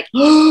people are going to be like,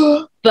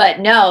 oh, but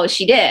no,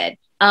 she did.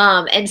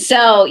 And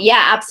so,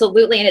 yeah,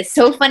 absolutely. And it's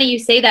so funny you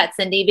say that,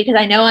 Cindy, because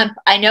I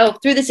know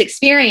through this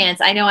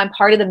experience, I know I'm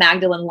part of the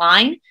Magdalene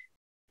line.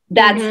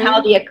 That's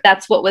how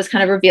that's what was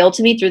kind of revealed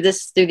to me through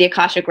the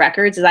Akashic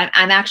records, is I'm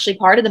actually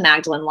part of the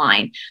Magdalene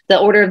line, the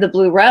Order of the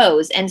Blue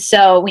Rose. And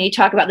so when you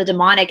talk about the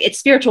demonic, it's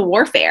spiritual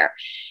warfare.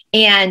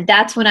 And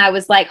that's when I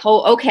was like,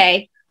 oh,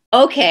 okay,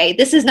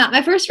 this is not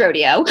my first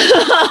rodeo.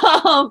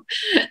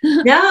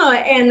 No,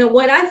 and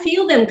when I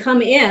feel them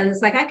come in,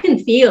 it's like I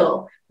can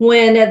feel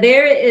when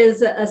there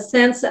is a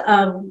sense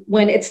of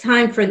when it's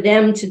time for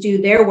them to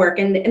do their work,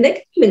 and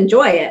they can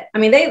enjoy it. I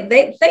mean,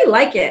 they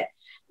like it.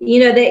 You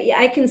know,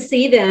 I can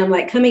see them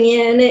like coming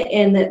in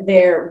and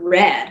they're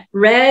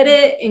red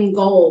and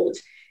gold,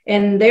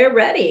 and they're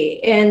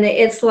ready. And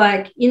it's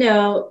like, you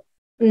know,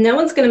 no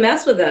one's going to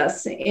mess with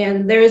us,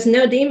 and there's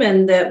no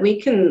demon that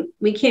we can't.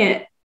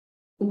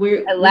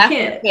 I laugh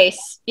in the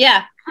face.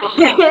 Yeah.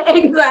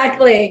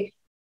 Exactly.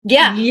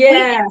 Yeah.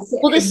 Yes.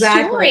 Well, the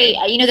story,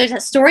 you know, there's a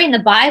story in the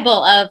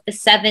Bible of the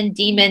 7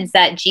 demons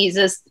that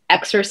Jesus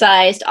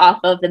exorcised off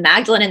of the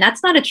Magdalene, and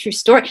that's not a true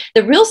story.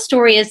 The real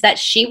story is that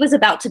she was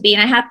about to be,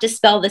 and I have to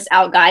spell this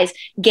out, guys,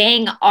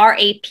 gang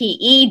RAPE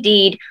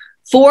deed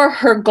for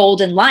her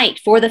golden light,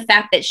 for the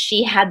fact that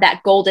she had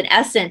that golden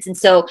essence. And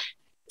so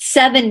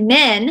 7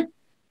 men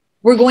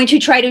were going to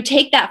try to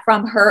take that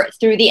from her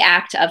through the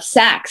act of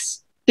sex.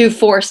 Through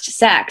forced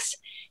sex.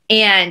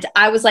 And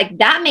I was like,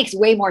 that makes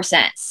way more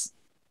sense.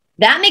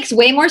 That makes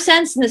way more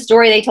sense than the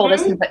story they told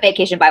us in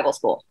Vacation Bible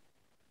School,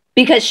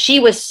 because she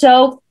was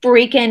so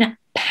freaking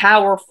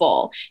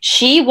powerful.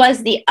 She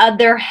was the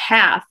other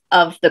half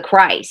of the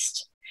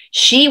Christ.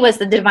 She was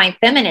the divine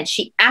feminine.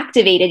 She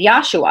activated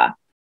Yahshua.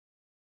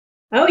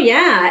 Oh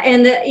yeah.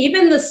 And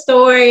even the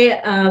story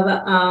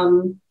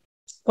of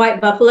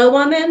White Buffalo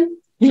Woman,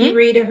 if you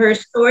read her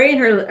story,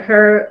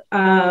 her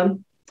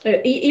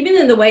even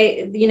in the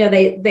way, you know,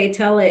 they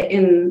tell it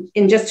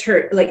in just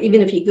her, like,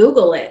 even if you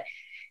Google it,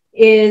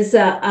 is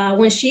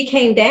when she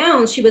came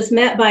down, she was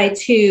met by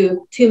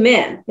two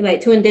men, like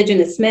 2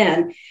 indigenous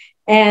men.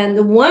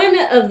 And one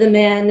of the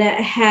men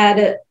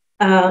had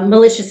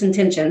malicious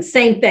intentions,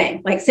 same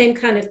thing, like same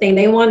kind of thing.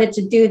 They wanted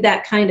to do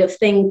that kind of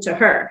thing to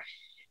her.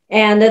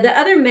 And the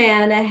other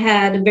man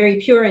had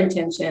very pure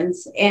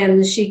intentions,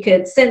 and she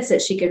could sense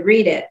it, she could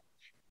read it.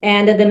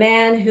 And the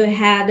man who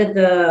had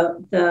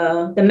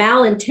the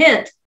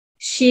malintent,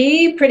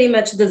 she pretty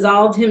much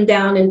dissolved him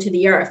down into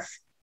the earth.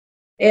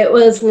 It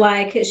was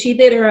like she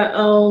did her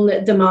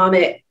own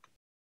demonic.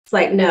 It's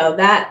like, no,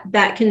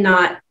 that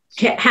cannot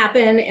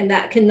happen, and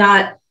that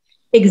cannot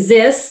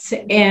exist,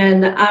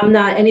 and I'm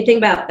not anything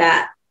about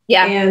that.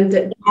 Yeah.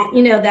 And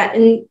you know that,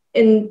 and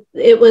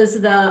it was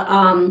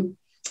the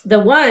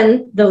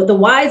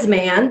wise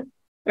man,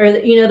 or,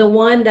 you know, the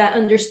one that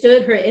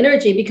understood her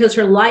energy, because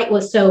her light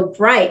was so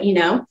bright, you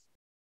know.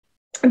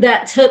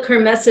 that took her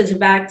message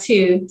back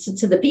to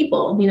the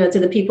people, to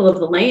the people of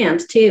the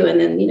land too. And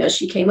then,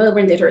 she came over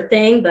and did her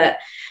thing, but,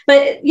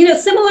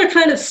 similar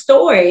kind of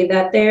story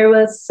that there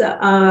was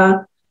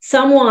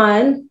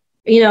someone,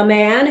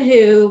 man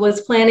who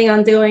was planning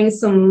on doing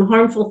some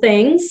harmful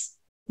things.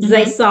 Mm-hmm.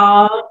 They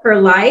saw her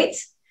light,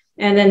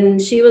 and then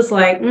she was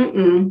like,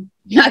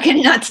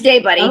 not today,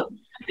 buddy. Oh.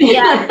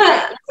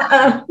 Yeah.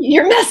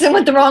 You're messing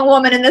with the wrong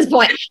woman in this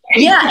point.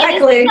 Yeah,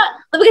 exactly.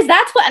 Because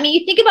that's what,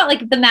 you think about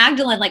like the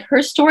Magdalene, like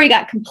her story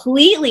got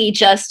completely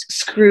just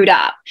screwed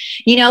up.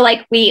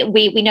 Like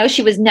we know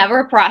she was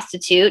never a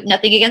prostitute,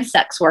 nothing against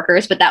sex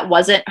workers, but that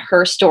wasn't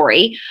her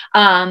story.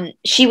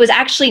 She was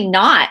actually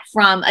not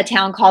from a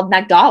town called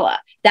Magdala.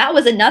 That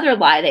was another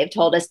lie they've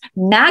told us.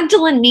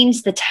 Magdalene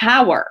means the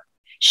tower.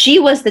 She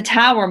was the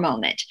tower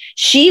moment.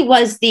 She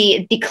was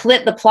the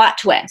plot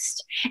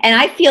twist. And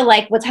I feel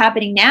like what's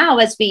happening now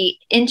as we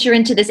enter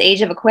into this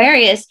age of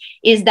Aquarius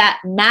is that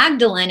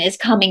Magdalene is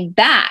coming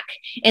back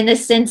in the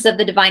sense of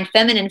the divine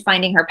feminine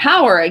finding her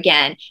power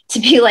again, to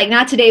be like,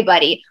 not today,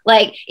 buddy.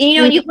 Like,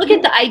 and you look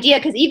at the idea,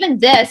 because even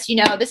this,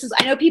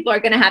 I know people are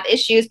going to have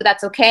issues, but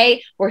that's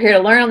okay. We're here to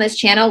learn on this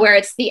channel, where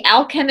it's the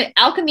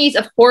alchemies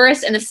of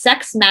Horus and the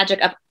sex magic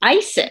of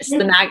Isis,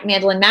 the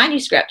Magdalene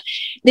manuscript.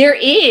 There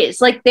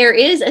is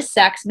a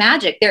sex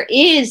magic. There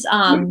is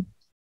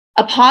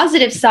a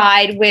positive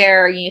side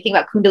where you think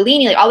about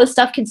Kundalini, like all this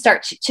stuff can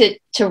start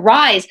to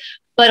rise.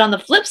 But on the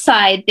flip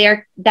side,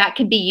 that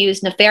can be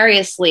used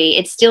nefariously.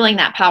 It's stealing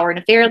that power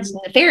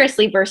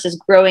nefariously versus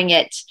growing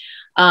it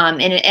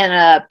in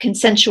a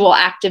consensual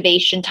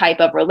activation type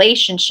of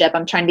relationship.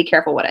 I'm trying to be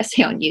careful what I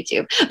say on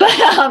YouTube, but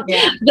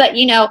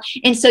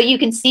and so you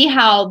can see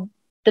how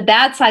the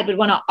bad side would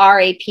want to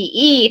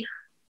RAPE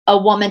a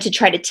woman to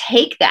try to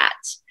take that.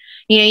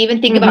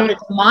 Even think about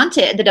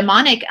the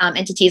demonic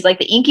entities like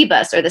the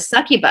incubus or the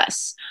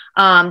succubus.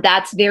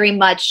 That's very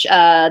much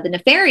the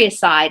nefarious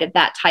side of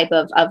that type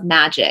of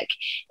magic.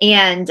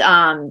 And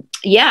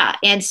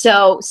and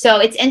so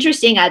it's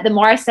interesting. The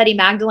more I study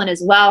Magdalene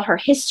as well, her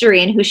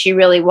history and who she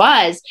really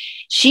was,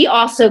 she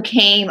also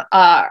came,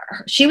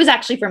 she was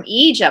actually from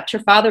Egypt. Her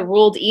father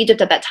ruled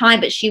Egypt at that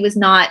time, but she was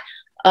not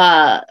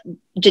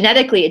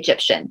genetically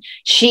Egyptian.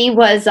 She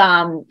was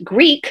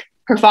Greek.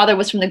 Her father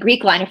was from the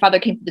Greek line. Her father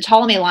came from the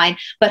Ptolemy line.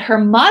 But her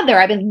mother,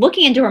 I've been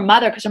looking into her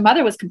mother because her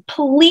mother was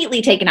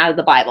completely taken out of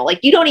the Bible.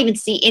 Like, you don't even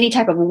see any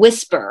type of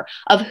whisper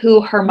of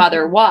who her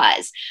mother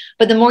was.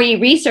 But the more you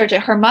research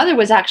it, her mother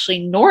was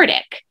actually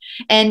Nordic.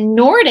 And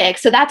Nordic,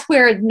 so that's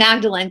where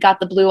Magdalene got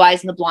the blue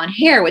eyes and the blonde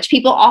hair, which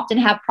people often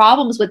have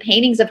problems with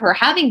paintings of her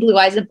having blue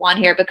eyes and blonde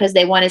hair because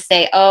they want to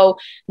say, oh,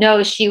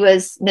 no, she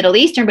was Middle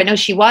Eastern, but no,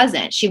 she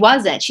wasn't. She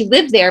wasn't. She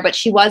lived there, but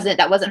she wasn't.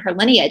 That wasn't her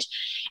lineage.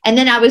 And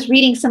then I was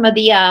reading some of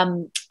the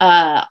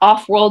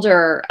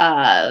off-worlder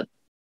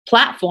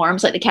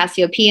platforms like the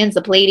Cassiopeians,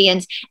 the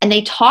Palladians, and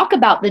they talk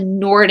about the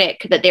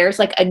Nordic, that there's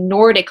like a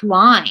Nordic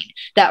line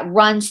that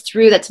runs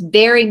through that's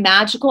very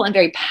magical and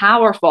very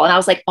powerful. And I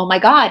was like, oh my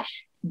God,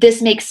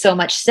 this makes so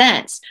much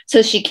sense.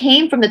 So she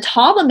came from the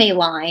Ptolemy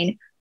line,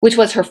 which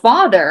was her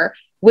father,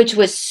 which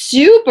was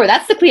super,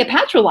 that's the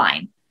Cleopatra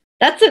line.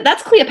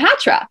 That's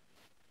Cleopatra.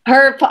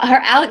 Through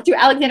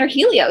Alexander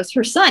Helios,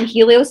 her son.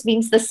 Helios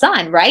means the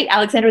sun, right?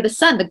 Alexander the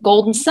sun, the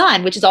golden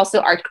sun, which is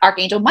also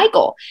Archangel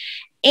Michael.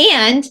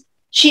 And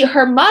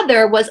her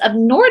mother was of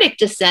Nordic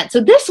descent. So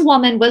this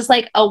woman was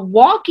like a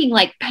walking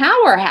like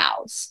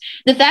powerhouse.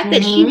 The fact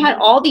that she had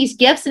all these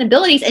gifts and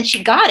abilities and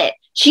she got it.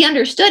 She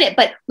understood it,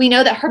 but we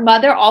know that her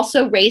mother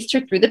also raised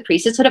her through the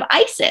priesthood of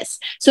Isis.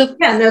 So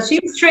she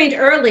was trained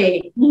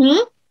early.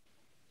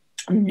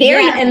 And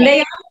they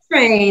are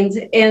trained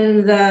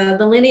in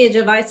the lineage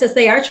of Isis.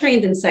 They are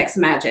trained in sex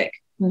magic,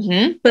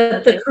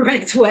 but the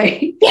correct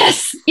way.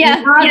 Yes,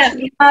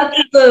 not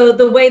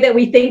the way that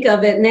we think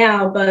of it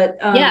now, but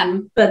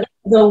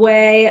the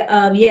way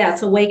of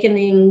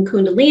awakening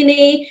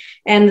Kundalini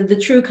and the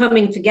true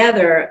coming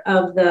together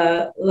of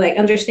the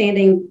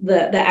understanding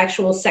the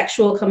actual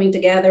sexual coming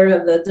together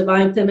of the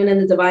divine feminine,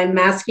 the divine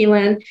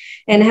masculine,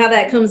 and how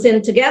that comes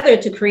in together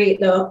to create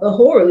the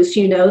Horus,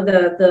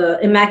 the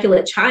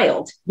immaculate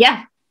child.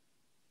 Yeah.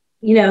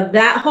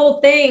 That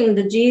whole thing,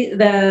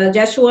 the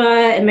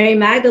Jeshua and Mary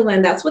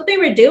Magdalene, that's what they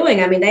were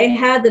doing. I mean, they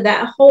had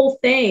that whole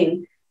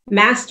thing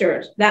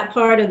mastered, that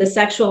part of the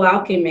sexual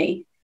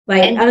alchemy,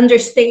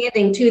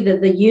 understanding too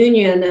the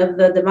union of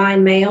the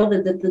divine male,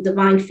 the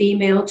divine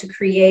female to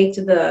create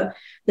the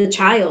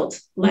child,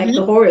 like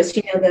the Horus,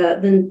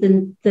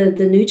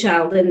 the new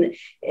child. And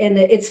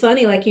it's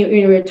funny, like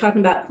you were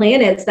talking about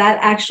planets, that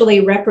actually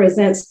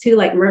represents too,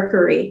 like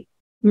Mercury.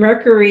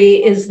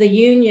 Mercury is the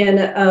union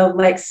of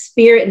like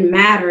spirit and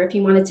matter. If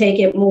you want to take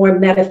it more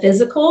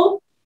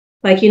metaphysical,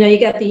 you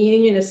got the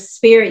union of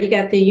spirit, you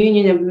got the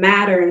union of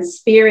matter, and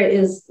spirit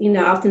is,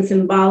 often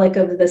symbolic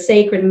of the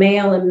sacred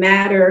male, and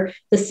matter,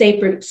 the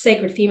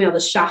sacred female, the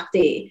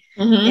Shakti.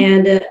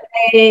 And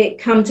they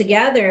come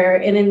together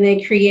and then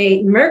they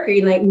create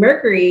Mercury, like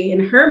Mercury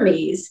and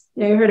Hermes.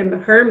 You heard of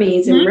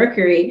Hermes and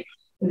Mercury.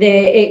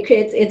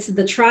 it's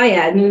the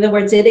triad. In other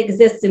words, it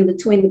exists in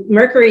between.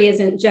 Mercury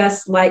isn't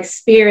just like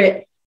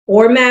spirit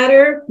or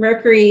matter.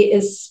 Mercury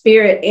is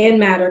spirit and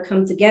matter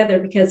come together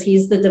because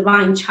he's the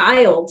divine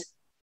child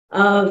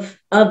of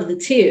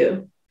the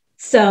two.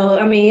 So,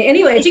 I mean,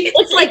 anyways, you can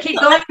just like keep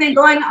going and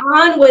going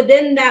on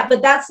within that,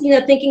 but that's,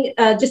 thinking,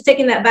 just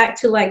taking that back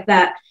to like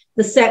that,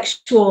 the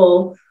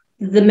sexual,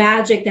 the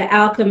magic, the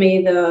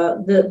alchemy,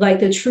 the like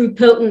the true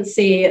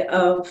potency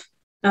of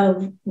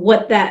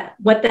what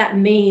that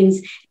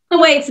means, the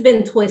way it's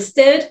been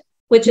twisted,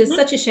 which is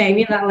such a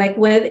shame, like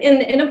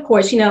and of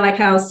course, like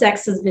how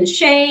sex has been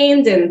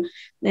shamed and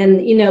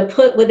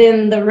put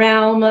within the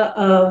realm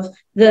of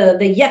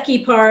the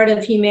yucky part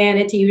of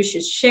humanity. We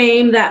should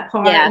shame that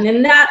part. Yeah. And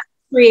then that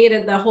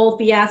created the whole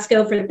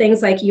fiasco for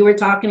things like you were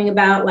talking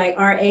about, like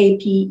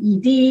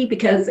RAPED,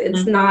 because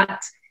it's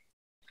not,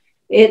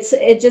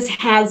 it just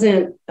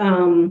hasn't,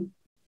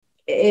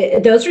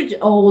 those are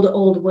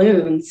old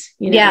wounds,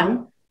 Yeah.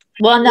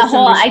 Well, and the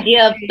whole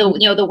idea of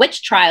the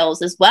witch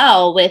trials as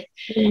well with,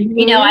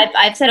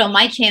 I've said on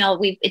my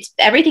channel,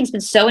 everything's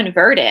been so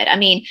inverted. I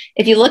mean,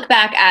 if you look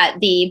back at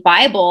the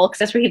Bible, because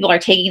that's where people are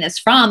taking this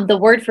from, the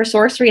word for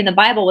sorcery in the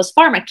Bible was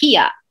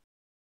pharmakia,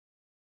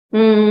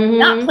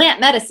 not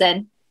plant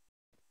medicine,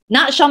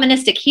 not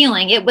shamanistic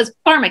healing. It was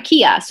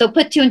pharmakia. So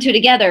put two and two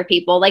together,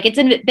 people. Like, it's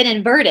been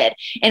inverted.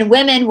 And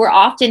women were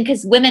often,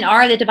 because women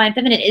are the divine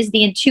feminine, is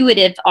the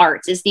intuitive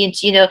arts, is the,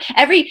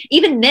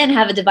 even men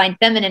have a divine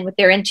feminine with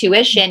their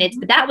intuition.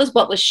 That was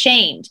what was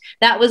shamed.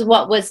 That was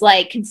what was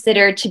like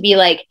considered to be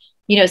like,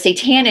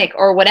 satanic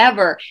or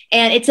whatever.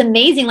 And it's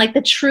amazing, like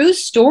the true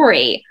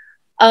story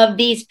of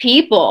these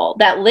people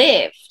that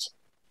lived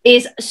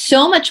is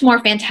so much more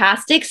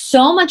fantastic,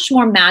 so much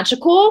more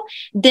magical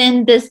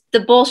than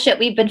the bullshit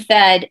we've been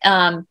fed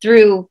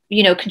through,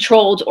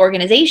 controlled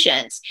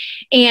organizations.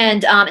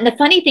 And the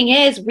funny thing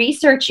is,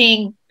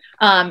 researching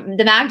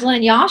the Magdalene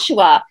and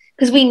Joshua,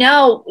 because we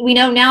know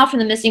now from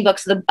the missing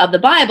books of the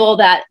Bible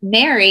that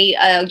Mary,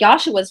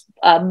 Joshua's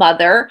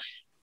mother,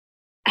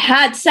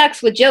 had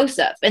sex with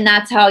Joseph, and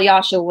that's how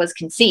Joshua was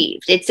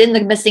conceived. It's in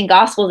the missing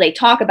gospel. They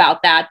talk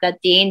about that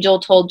the angel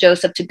told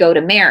Joseph to go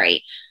to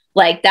Mary.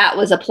 Like, that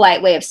was a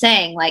polite way of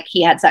saying, like,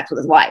 he had sex with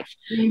his wife,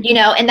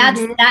 and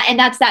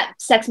that's that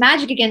sex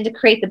magic again to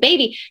create the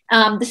baby.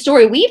 The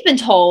story we've been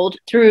told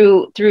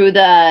through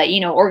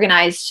the,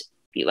 organized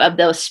of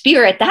the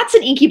spirit, that's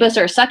an incubus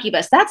or a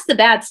succubus. That's the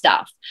bad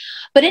stuff.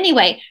 But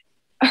anyway,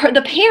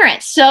 the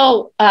parents,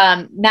 so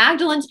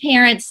Magdalene's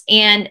parents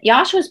and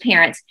Joshua's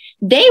parents,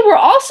 they were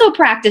also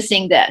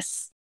practicing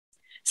this.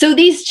 So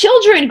these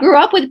children grew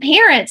up with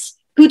parents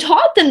who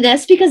taught them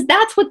this because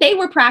that's what they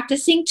were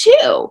practicing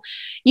too.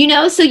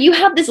 So you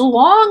have this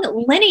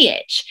long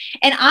lineage.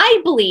 And I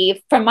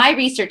believe from my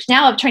research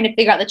now of trying to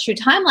figure out the true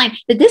timeline,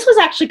 that this was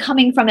actually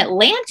coming from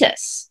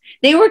Atlantis.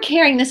 They were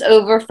carrying this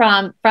over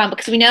from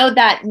because we know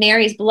that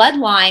Mary's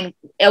bloodline,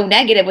 O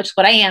negative, which is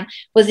what I am,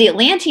 was the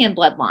Atlantean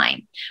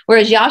bloodline,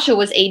 whereas Joshua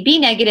was AB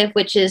negative,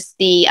 which is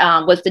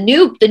was the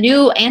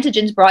new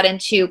antigens brought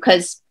into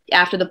because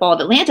after the fall of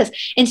Atlantis.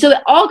 And so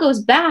it all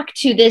goes back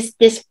to this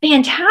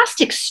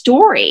fantastic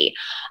story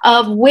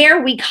of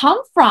where we come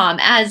from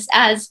as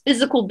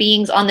physical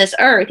beings on this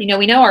earth.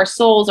 We know our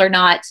souls are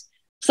not,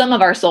 some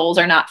of our souls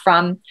are not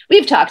from,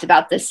 we've talked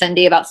about this,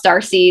 Cindy, about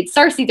starseeds.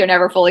 Starseeds are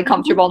never fully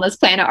comfortable on this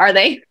planet, are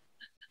they?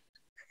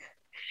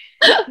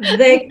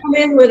 They come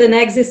in with an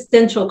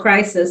existential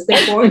crisis.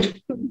 They're born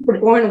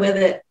with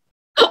it.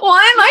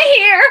 Why am I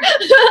here?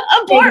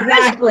 Abort,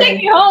 exactly.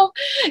 Take me home.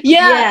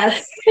 Yeah.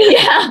 Yes.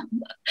 Yeah.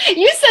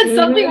 You said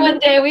something one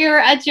day. We were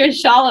at your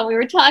shala. We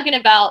were talking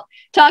about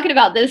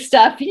this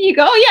stuff, and you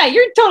go, "Oh yeah,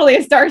 you're totally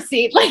a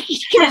starseed. Like, you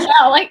can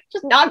tell, like,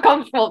 just not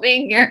comfortable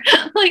being here.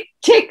 Like,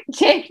 take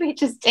me,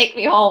 just take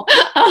me home."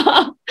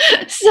 But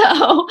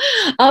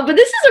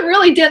this is a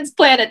really dense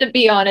planet to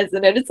be on,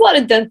 isn't it? It's a lot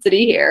of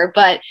density here.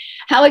 But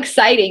how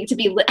exciting to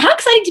be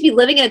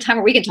living in a time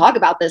where we can talk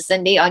about this,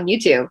 Cindy, on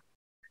YouTube.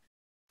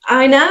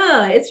 I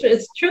know,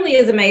 it's truly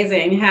is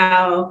amazing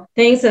how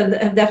things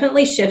have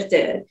definitely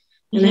shifted,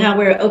 and how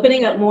we're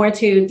opening up more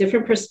to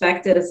different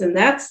perspectives. And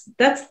that's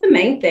the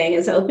main thing,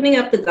 is opening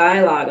up the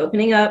dialogue,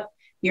 opening up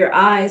your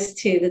eyes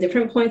to the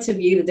different points of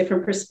view, the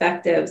different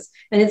perspectives.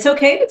 And it's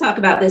okay to talk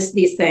about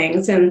these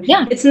things. And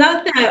it's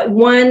not that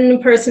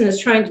one person is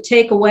trying to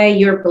take away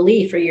your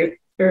belief or your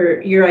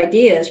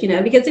ideas,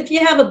 because if you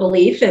have a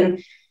belief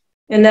and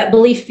that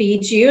belief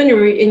feeds you and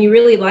you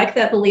really like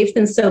that belief,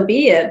 then so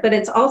be it. But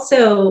it's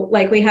also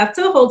like, we have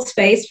to hold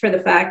space for the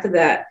fact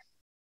that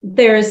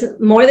there's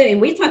more than, and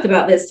we talked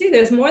about this too,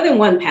 there's more than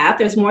one path,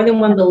 there's more than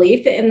one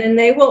belief, and then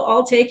they will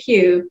all take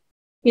you,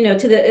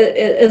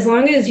 to as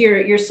long as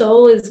your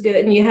soul is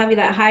good and you have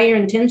that higher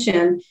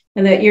intention,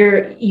 and that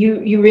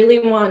you really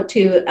want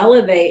to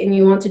elevate and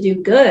you want to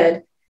do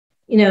good,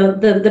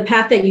 the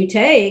path that you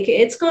take,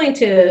 it's going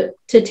to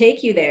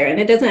take you there. And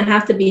it doesn't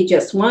have to be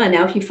just one.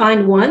 Now, if you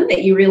find one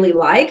that you really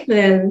like,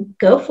 then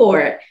go for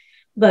it.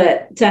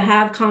 But to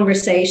have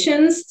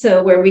conversations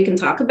where we can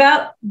talk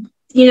about,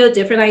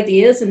 different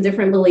ideas and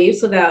different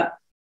beliefs without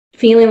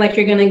feeling like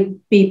you're going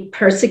to be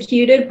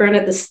persecuted, burned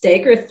at the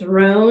stake, or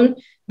thrown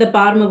the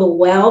bottom of a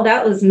well.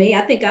 That was me.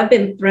 I think I've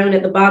been thrown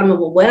at the bottom of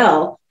a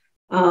well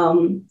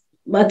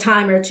a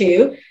time or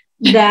two.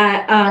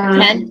 That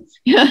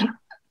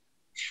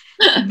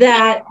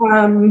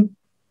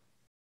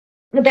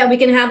that we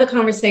can have the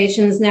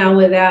conversations now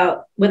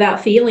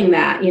without feeling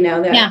that,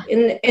 that,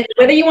 and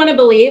whether you want to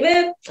believe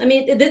it. I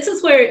mean, this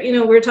is where,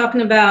 we're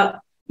talking about,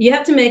 you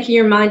have to make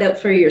your mind up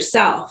for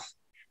yourself,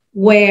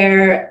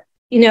 where,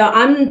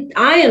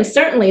 I am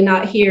certainly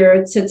not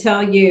here to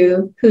tell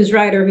you who's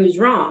right or who's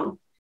wrong.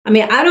 I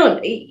mean, I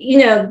don't,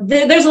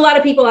 there's a lot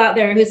of people out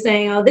there who's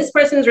saying, oh, this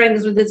person's right,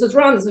 this is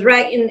wrong, this is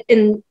right.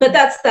 But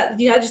that's that,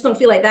 I just don't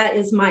feel like that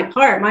is my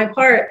part. My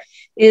part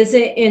is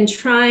in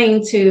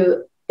trying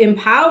to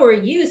empower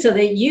you so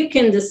that you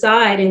can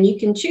decide and you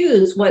can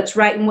choose what's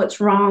right and what's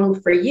wrong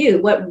for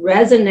you, what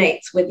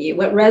resonates with you,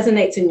 what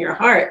resonates in your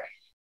heart.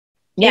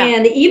 Yeah.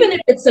 And even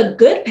if it's a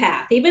good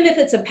path, even if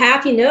it's a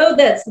path,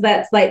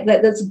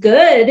 that's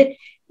good,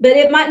 but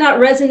it might not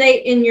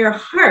resonate in your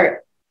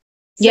heart.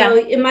 So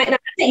it might not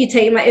that you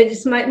take, it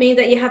just might mean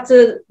that you have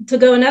to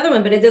go another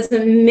one, but it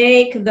doesn't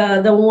make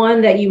the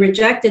one that you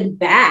rejected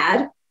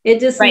bad. It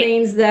just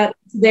means that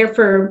it's there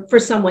for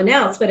someone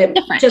else, but it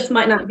just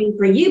might not be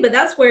for you. But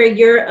that's where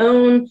your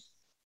own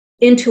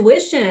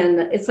intuition,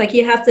 it's like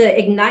you have to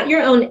ignite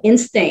your own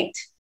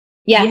instinct.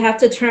 Yeah. You have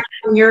to turn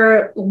on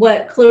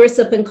what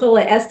Clarissa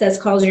Pinkola Estes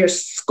calls your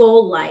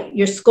skull light.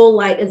 Your skull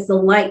light is the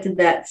light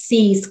that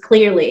sees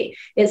clearly.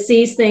 It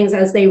sees things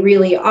as they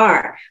really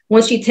are.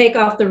 Once you take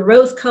off the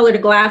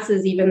rose-colored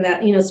glasses, even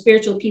that,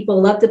 spiritual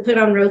people love to put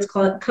on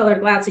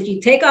rose-colored glasses.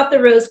 You take off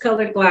the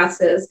rose-colored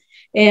glasses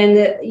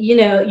and,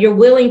 you're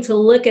willing to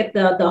look at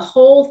the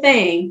whole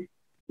thing.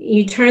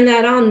 You turn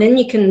that on, then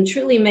you can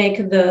truly make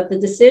the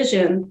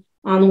decision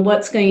on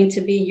what's going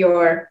to be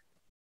your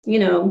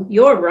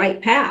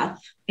right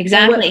path.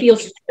 Exactly. What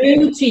feels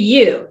true to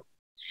you.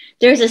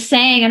 There's a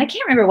saying, and I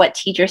can't remember what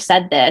teacher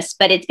said this,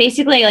 but it's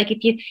basically like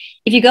if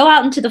you go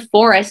out into the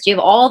forest, you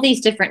have all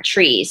these different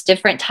trees,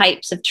 different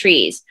types of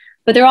trees,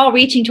 but they're all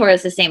reaching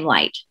towards the same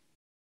light.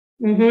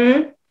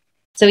 Mm-hmm.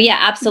 So yeah,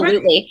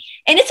 absolutely. Right.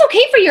 And it's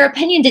okay for your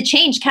opinion to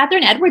change.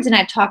 Catherine Edwards and I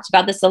have talked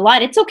about this a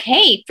lot. It's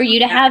okay for you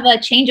to have a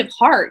change of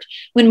heart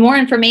when more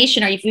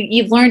information, or if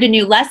you've learned a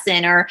new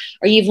lesson, or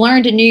you've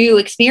learned a new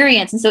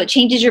experience. And so it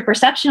changes your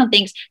perception on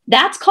things.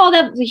 That's called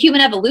human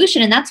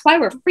evolution. And that's why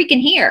we're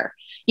freaking here,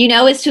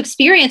 is to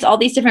experience all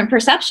these different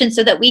perceptions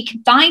so that we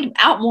can find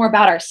out more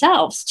about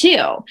ourselves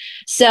too.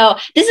 So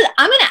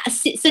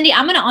Cindy,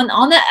 on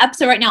the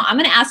episode right now, I'm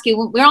going to ask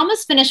you, we're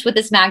almost finished with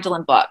this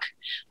Magdalene book.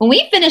 When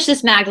we finish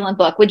this Magdalene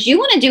book, would you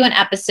want to do an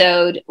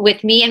episode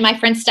with me and my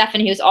friend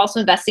Stephanie, who's also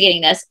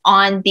investigating this,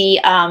 on the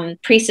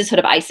priestesshood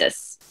of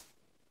Isis?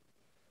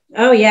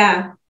 Oh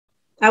yeah,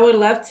 I would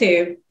love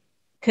to.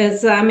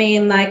 Because I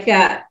mean, like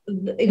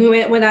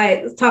when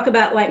I talk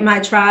about like my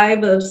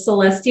tribe of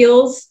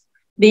celestials,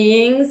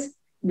 beings,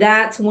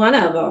 that's one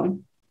of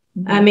them.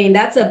 I mean,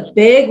 that's a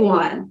big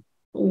one.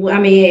 I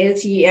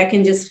mean, I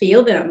can just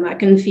feel them. I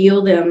can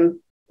feel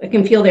them. I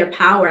can feel their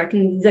power. I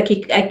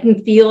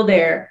can feel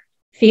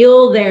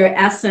their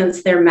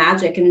essence, their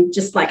magic, and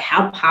just like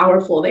how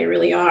powerful they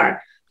really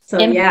are. So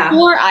and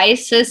poor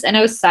Isis and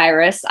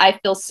Osiris, I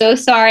feel so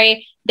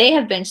sorry. They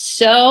have been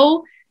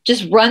so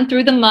just run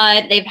through the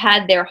mud. They've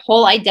had their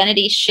whole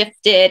identity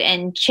shifted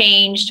and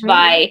changed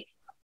by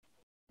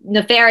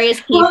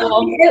nefarious people.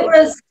 Well, it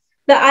was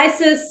the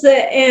Isis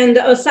and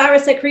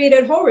Osiris that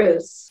created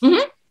Horus,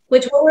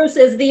 which Horus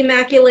is the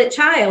immaculate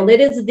child.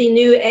 It is the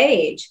new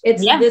age.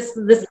 It's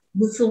this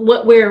is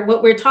what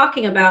we're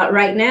talking about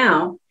right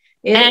now.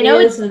 And I know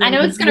it's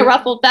going to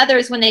ruffle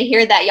feathers when they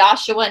hear that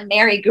Joshua and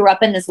Mary grew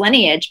up in this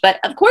lineage, but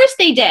of course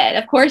they did.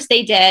 Of course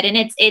they did. And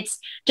it's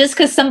just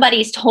because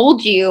somebody's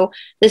told you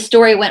the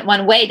story went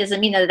one way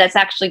doesn't mean that that's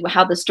actually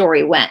how the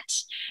story went.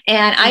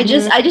 And I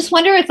just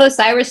wonder if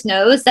Osiris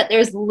knows that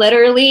there's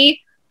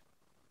literally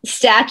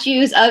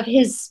statues of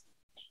his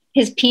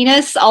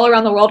penis all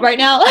around the world right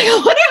now. Like,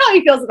 I wonder how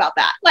he feels about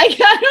that. Like,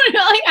 I don't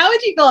know. Like, how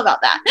would you feel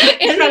about that?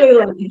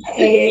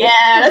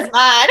 Yeah, that's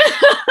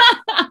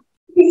fine.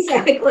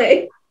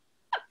 Exactly.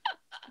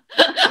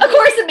 Of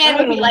course, a man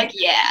would be like,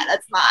 "Yeah,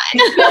 that's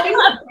mine."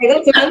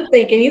 That's what I'm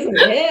thinking. He's like,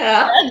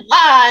 "Yeah, that's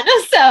mine."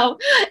 So,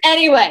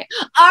 anyway,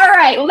 all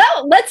right.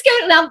 Well, let's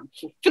go now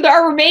for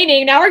our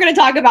remaining. Now we're going to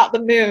talk about the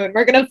moon.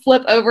 We're going to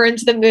flip over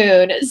into the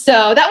moon.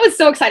 So that was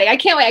so exciting. I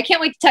can't wait. I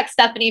can't wait to text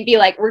Stephanie and be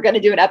like, "We're going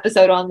to do an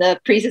episode on the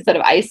priesthood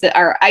of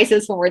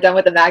Isis when we're done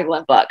with the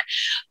Magdalene book."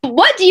 But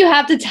what do you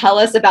have to tell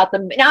us about the?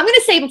 Now, I'm going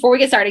to say before we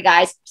get started,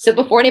 guys. So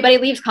before anybody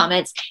leaves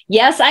comments,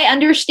 yes, I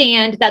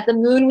understand that the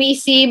moon we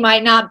see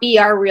might not be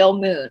our real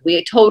moon.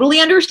 We totally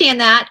understand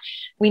that.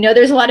 We know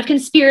there's a lot of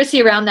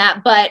conspiracy around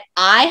that, but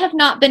I have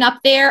not been up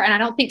there, and I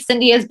don't think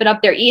Cindy has been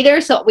up there either,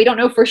 so we don't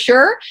know for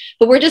sure.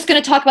 But we're just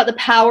going to talk about the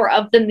power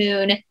of the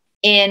moon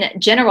in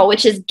general,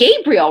 which is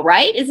Gabriel,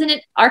 right? Isn't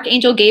it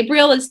Archangel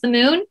Gabriel is the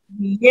moon?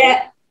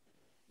 Yeah.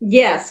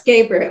 Yes,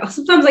 Gabriel.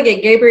 Sometimes I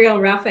get Gabriel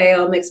and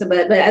Raphael mixed up,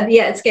 but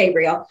yeah, it's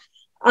Gabriel.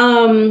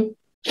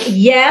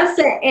 Yes,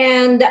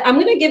 and I'm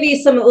going to give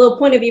you some a little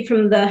point of view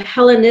from the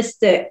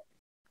Hellenistic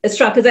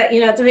astrology,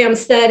 because today I'm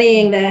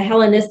studying the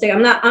Hellenistic.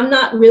 I'm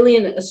not really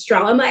an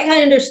astrologer.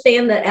 I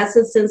understand the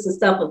essence and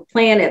stuff of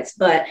planets,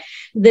 but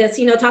this,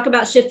 talk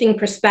about shifting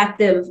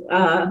perspective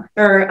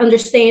or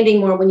understanding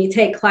more when you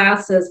take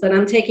classes. But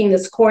I'm taking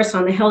this course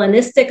on the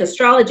Hellenistic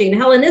astrology,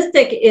 and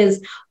Hellenistic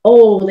is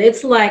old.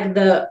 It's like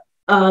the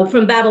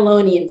from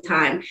Babylonian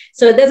time.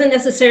 So it doesn't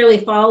necessarily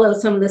follow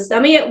some of this.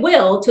 I mean, it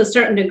will to a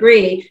certain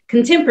degree,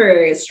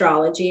 contemporary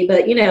astrology,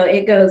 but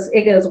it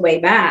goes way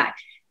back.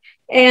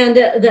 And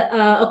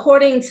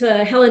according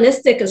to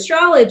Hellenistic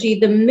astrology,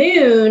 the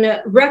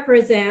moon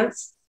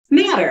represents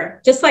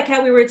matter, just like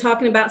how we were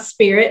talking about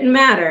spirit and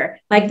matter.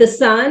 Like the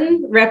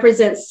sun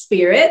represents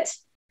spirit,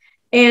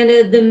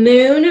 and the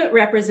moon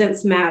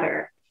represents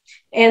matter.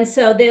 And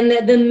so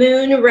then the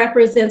moon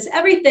represents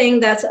everything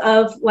that's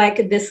of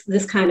like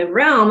this kind of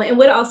realm, and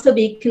would also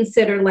be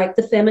considered like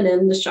the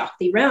feminine, the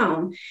Shakti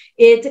realm.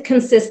 It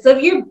consists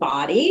of your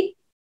body,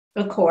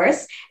 of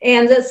course.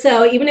 And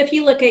so even if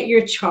you look at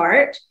your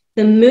chart,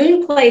 the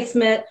moon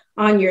placement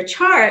on your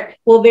chart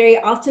will very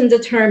often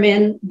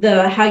determine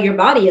how your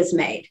body is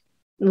made,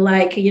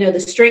 like, the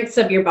strengths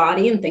of your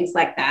body and things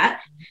like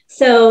that.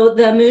 So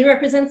the moon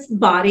represents the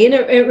body, and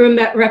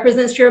it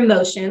represents your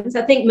emotions.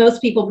 I think most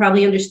people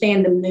probably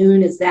understand the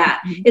moon is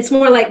that. It's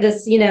more like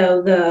this,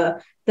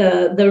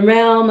 the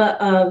realm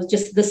of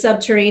just the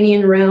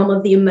subterranean realm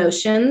of the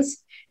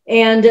emotions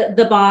and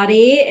the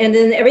body, and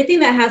then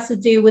everything that has to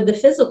do with the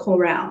physical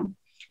realm.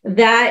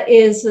 That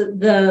is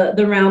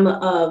the realm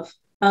of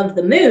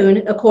the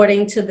moon,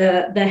 according to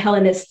the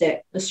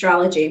Hellenistic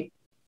astrology.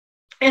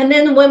 And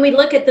then when we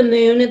look at the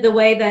moon, the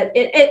way that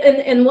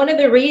and one of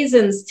the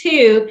reasons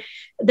too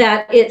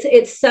that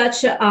it's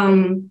such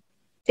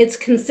it's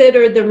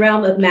considered the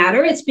realm of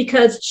matter, it's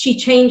because she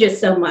changes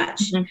so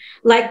much.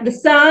 Like the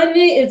sun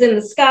is in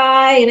the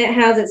sky and it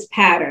has its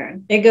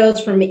pattern. It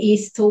goes from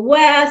east to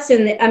west,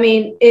 and I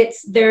mean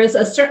there's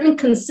a certain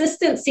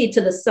consistency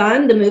to the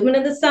sun, the movement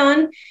of the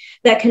sun,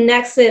 that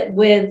connects it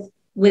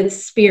with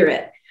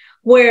spirit.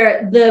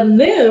 Where the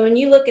moon,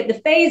 you look at the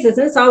phases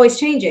and it's always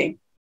changing.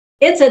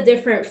 It's a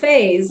different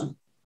phase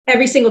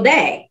every single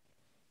day.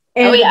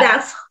 And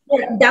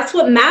that's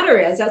what matter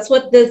is. That's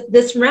what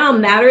this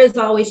realm, matter is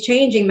always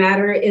changing.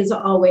 Matter is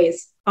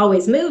always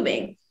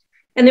moving.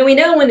 And then we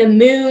know when the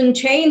moon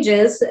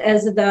changes,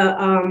 as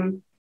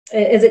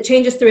it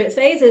changes through its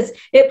phases,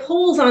 it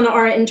pulls on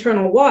our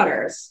internal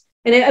waters.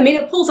 And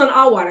it pulls on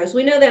all waters.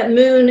 We know that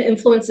moon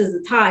influences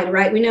the tide,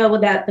 right? We know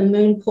that the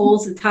moon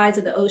pulls the tides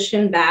of the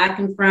ocean back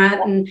and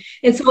front.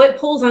 And so it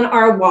pulls on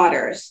our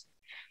waters.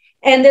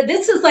 And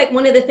this is like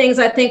one of the things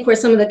I think where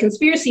some of the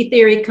conspiracy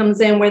theory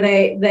comes in, where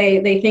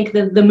they think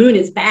that the moon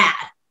is bad,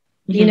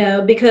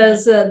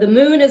 because the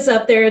moon is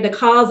up there to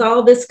cause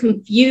all this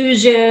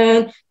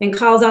confusion and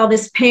cause all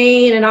this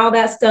pain and all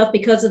that stuff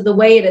because of the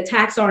way it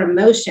attacks our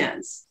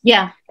emotions.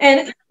 Yeah.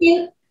 And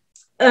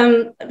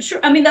sure,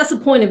 that's a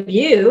point of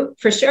view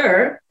for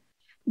sure,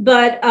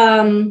 but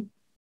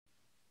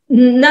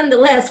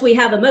nonetheless, we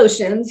have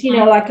emotions,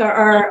 like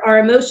our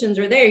emotions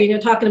are there,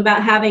 talking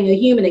about having a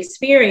human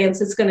experience.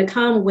 It's going to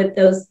come with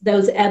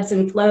those ebbs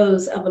and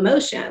flows of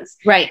emotions.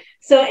 Right.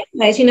 So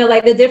anyways,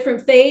 like the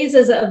different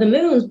phases of the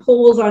moon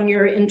pulls on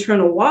your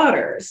internal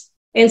waters.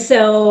 And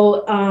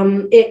so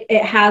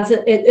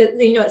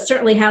it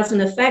certainly has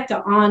an effect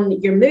on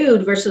your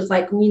mood versus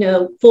like,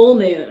 full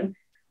moon,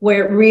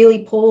 where it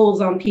really pulls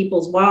on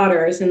people's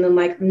waters. And then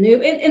like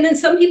new, and then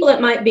some people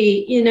it might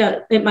be,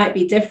 it might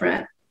be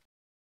different.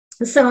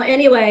 So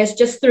anyways,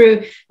 just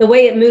through the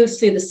way it moves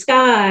through the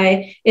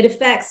sky, it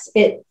affects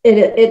it.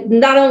 It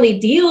not only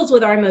deals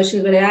with our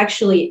emotions, but it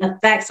actually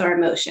affects our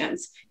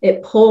emotions.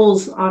 It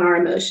pulls on our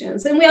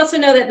emotions. And we also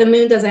know that the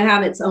moon doesn't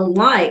have its own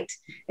light.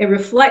 It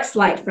reflects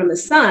light from the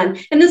sun.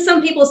 And then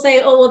some people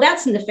say, oh, well,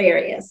 that's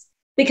nefarious,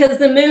 because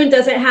the moon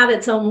doesn't have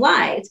its own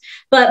light.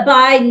 But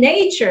by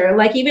nature,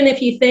 like even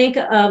if you think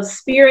of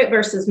spirit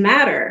versus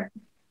matter,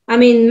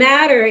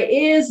 matter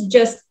is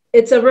just,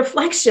 it's a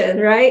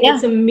reflection, right? Yeah.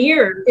 It's a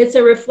mirror. It's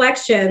a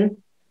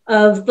reflection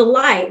of the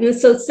light. And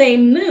so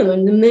same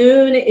moon, the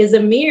moon is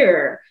a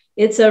mirror.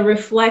 It's a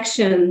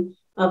reflection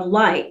of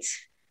light.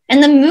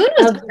 And the moon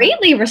was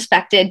greatly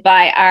respected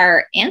by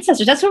our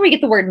ancestors. That's where we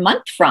get the word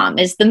month from,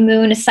 is the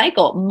moon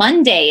cycle.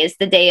 Monday is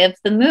the day of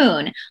the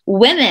moon.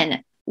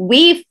 Women,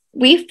 we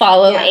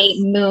follow a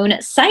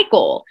moon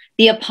cycle,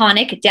 the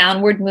aponic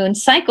downward moon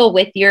cycle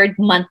with your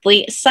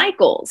monthly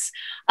cycles.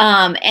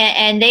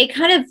 And they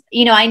kind of,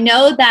 I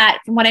know that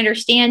from what I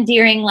understand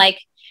during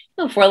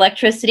for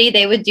electricity,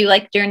 they would do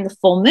during the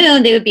full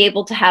moon, they would be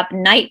able to have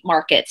night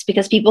markets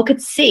because people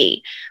could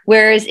see.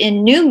 Whereas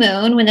in new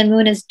moon, when the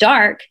moon is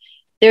dark,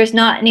 there's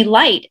not any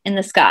light in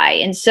the sky.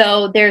 And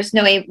so there's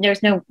no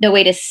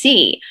way to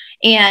see.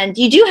 And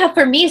you do have,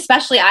 for me,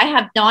 especially,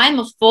 I'm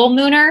a full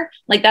mooner.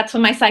 Like that's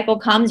when my cycle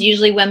comes.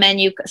 Usually women,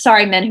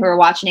 sorry, men who are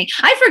watching,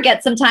 I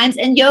forget sometimes.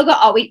 In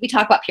yoga, we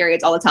talk about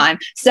periods all the time.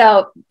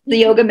 So the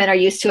yoga men are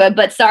used to it,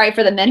 but sorry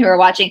for the men who are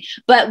watching.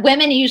 But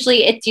women,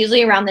 it's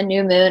usually around the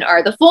new moon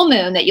or the full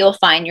moon that you'll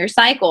find your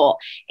cycle.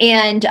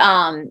 And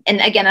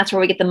again, that's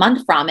where we get the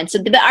month from. And so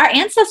our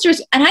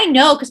ancestors, and I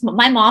know because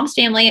my mom's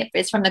family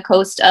is from the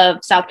coast of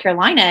South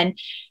Carolina, and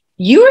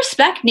you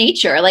respect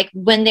nature. Like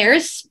when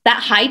there's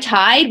that high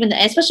tide,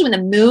 especially when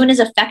the moon is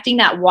affecting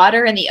that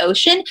water in the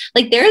ocean,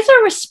 like there's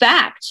a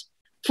respect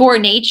for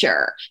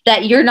nature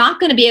that you're not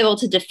going to be able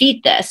to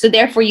defeat this. So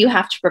therefore you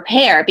have to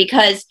prepare,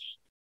 because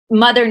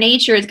Mother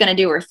Nature is going to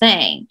do her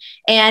thing.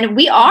 And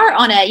we are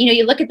on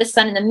you look at the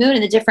sun and the moon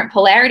and the different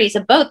polarities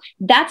of both.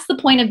 That's the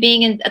point of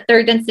being in a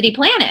third density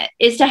planet,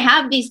 is to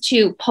have these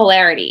two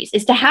polarities,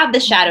 is to have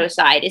the shadow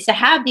side, is to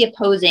have the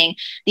opposing,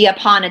 the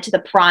apana to the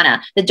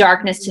prana, the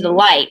darkness to the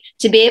light,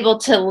 to be able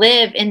to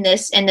live in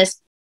this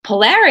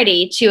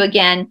polarity to,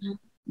 again,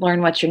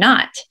 learn what you're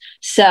not.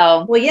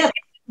 So, well, yeah,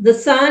 the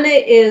sun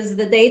is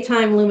the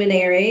daytime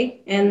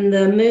luminary and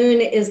the moon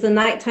is the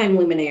nighttime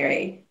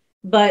luminary.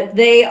 But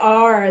they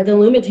are the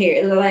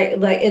luminary,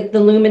 the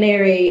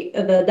luminary,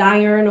 the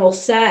diurnal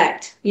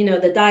sect.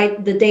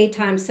 The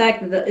daytime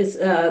sect is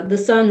the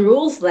sun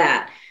rules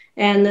that,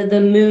 and the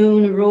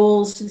moon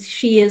rules.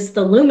 She is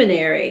the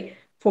luminary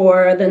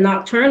for the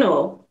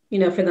nocturnal,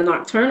 for the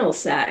nocturnal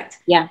sect.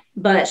 Yeah.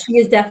 But she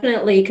is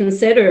definitely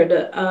considered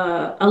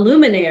a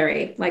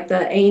luminary, like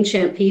the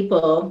ancient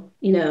people.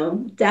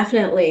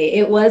 Definitely,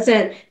 it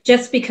wasn't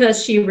just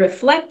because she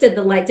reflected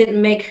the light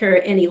didn't make her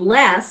any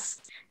less.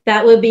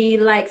 That would be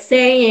like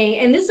saying,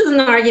 and this is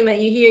an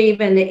argument you hear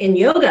even in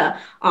yoga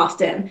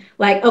often,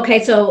 like,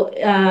 okay, so,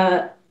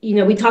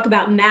 we talk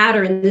about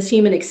matter in this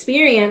human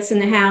experience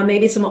and how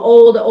maybe some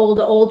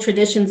old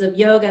traditions of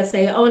yoga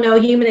say, oh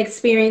no, human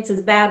experience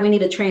is bad. We need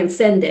to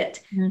transcend it.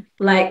 Mm-hmm.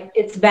 Like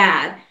it's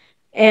bad.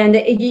 And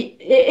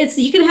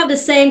you can have the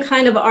same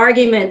kind of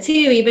argument too,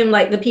 even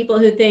like the people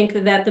who think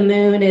that the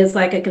moon is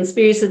like a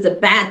conspiracy, it's a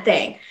bad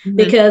thing, mm-hmm.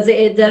 because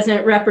it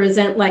doesn't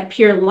represent like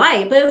pure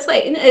light. But it's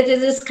like, it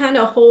just kind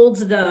of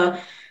holds the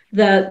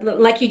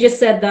like you just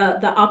said,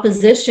 the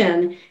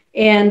opposition,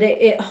 and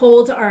it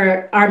holds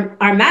our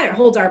matter, it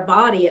holds our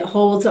body, it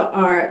holds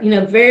our,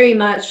 very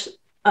much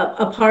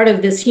a part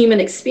of this human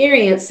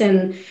experience.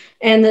 And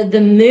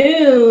the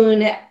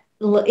moon,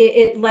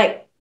 it like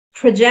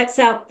projects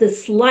out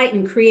this light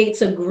and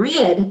creates a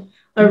grid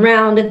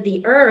around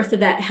the earth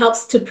that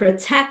helps to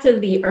protect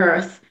the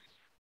earth.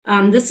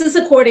 This is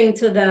according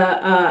to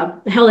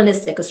the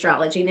Hellenistic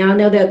astrology. Now, I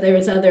know that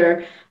there's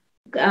other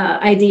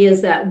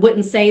ideas that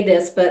wouldn't say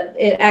this, but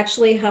it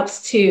actually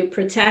helps to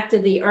protect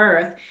the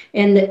earth.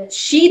 And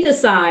she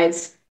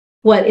decides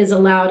what is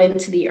allowed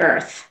into the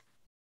earth.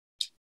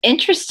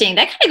 Interesting.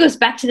 That kind of goes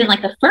back to then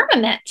like the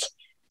firmament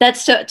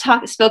that's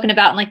spoken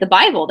about in like the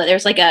Bible, that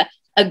there's like a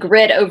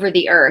grid over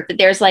the earth, that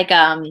there's like,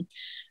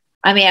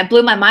 it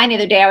blew my mind the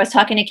other day. I was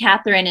talking to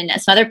Catherine and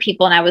some other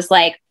people, and I was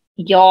like,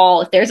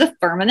 y'all, if there's a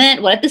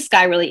firmament, what if the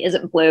sky really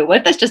isn't blue? What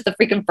if that's just the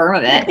freaking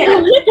firmament?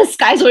 What if the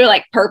sky's really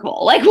like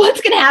purple? Like what's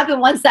going to happen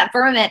once that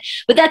firmament?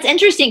 But that's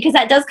interesting because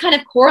that does kind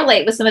of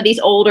correlate with some of these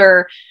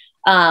older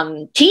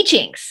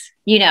teachings,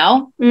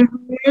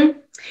 Mm-hmm.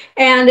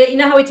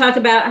 And how we talked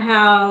about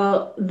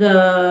how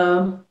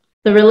the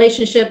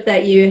relationship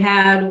that you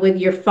had with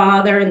your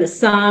father and the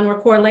son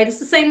were correlated. It's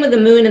the same with the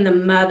moon and the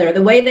mother.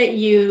 The way that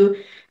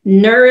you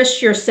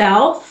nourish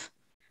yourself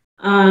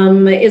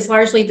is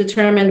largely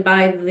determined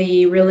by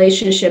the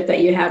relationship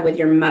that you had with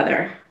your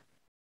mother.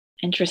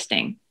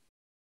 Interesting.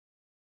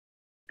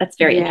 That's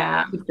very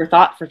interesting for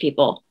thought for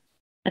people.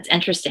 That's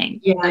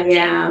interesting.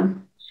 Yeah.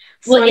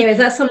 So anyways,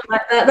 that's some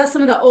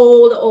of the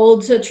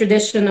old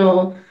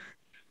traditional.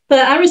 But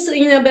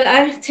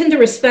I tend to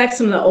respect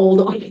some of the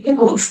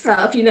old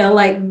stuff,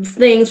 like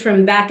things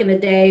from back in the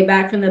day,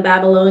 back from the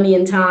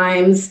Babylonian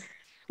times,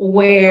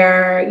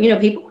 where,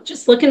 people were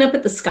just looking up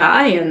at the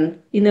sky,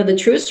 and, the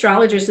true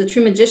astrologers, the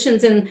true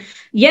magicians, and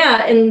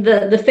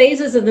the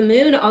phases of the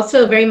moon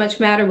also very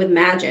much matter with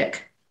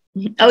magic.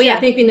 Oh yeah. I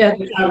think we know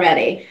this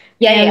already.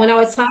 Yeah. And when I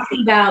was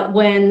talking about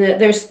when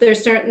there's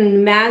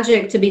certain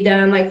magic to be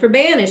done, like for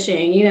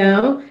banishing,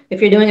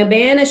 if you're doing a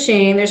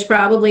banishing, there's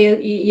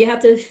probably, you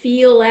have to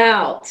feel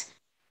out.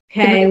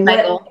 Okay.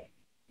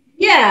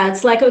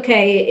 It's like,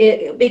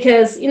 okay,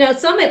 because,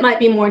 some it might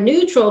be more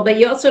neutral, but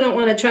you also don't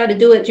want to try to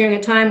do it during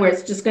a time where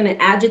it's just going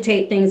to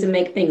agitate things and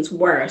make things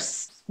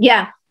worse.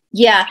 Yeah.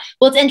 Yeah.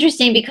 Well, it's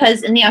interesting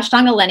because in the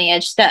Ashtanga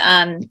lineage,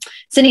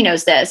 Cindy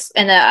knows this,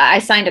 and I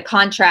signed a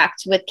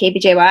contract with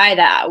KPJY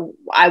that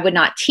I would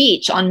not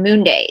teach on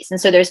moon days.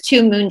 And so there's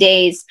 2 moon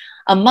days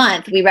a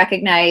month, we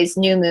recognize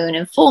new moon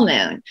and full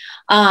moon.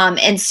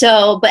 And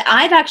so, but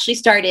I've actually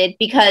started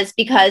because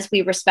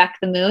we respect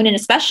the moon, and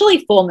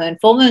especially full moon.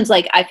 Full moon's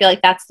like, I feel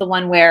like that's the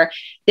one where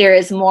there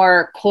is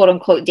more quote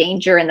unquote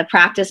danger in the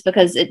practice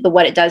because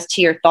what it does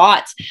to your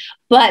thoughts.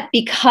 But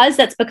because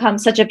that's become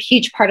such a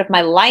huge part of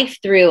my life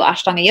through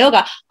Ashtanga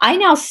yoga, I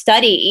now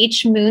study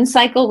each moon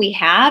cycle we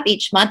have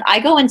each month. I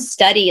go and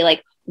study,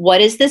 like, what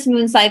is this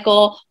moon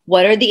cycle?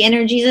 What are the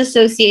energies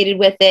associated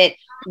with it?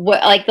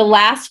 What, like the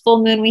last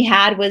full moon we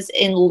had was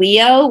in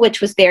Leo,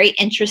 which was very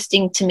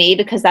interesting to me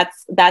because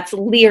that's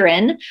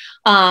Lyran,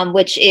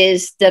 which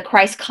is the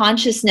Christ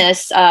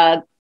consciousness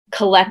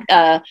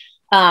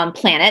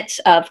planet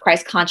of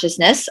Christ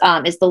consciousness,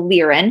 is the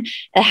Lyran,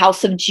 the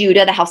house of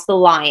Judah, the house of the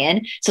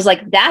lion. So it's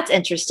like, that's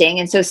interesting.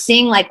 And so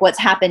seeing like what's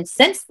happened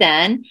since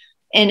then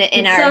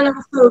in our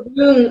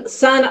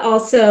sun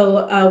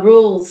also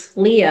rules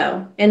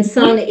Leo, and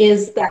sun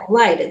is that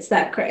light. It's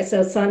that Christ.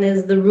 So sun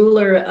is the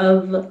ruler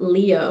of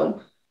Leo.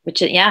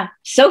 Which, yeah,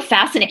 so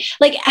fascinating.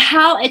 Like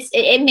how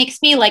it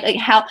makes me like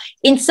how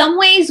in some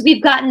ways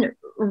we've gotten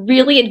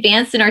really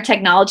advanced in our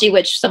technology,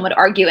 which some would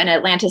argue in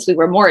Atlantis we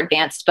were more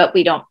advanced, but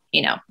we don't,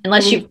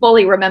 unless you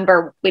fully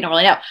remember, we don't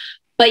really know.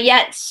 But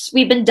yet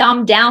we've been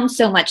dumbed down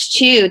so much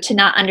too, to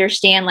not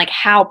understand like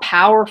how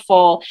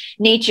powerful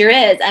nature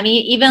is. I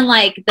mean, even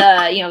like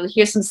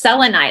here's some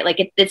selenite,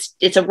 like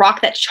it's a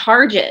rock that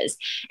charges,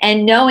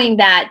 and knowing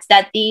that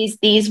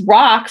these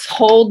rocks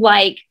hold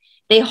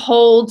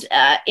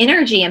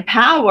energy and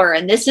power.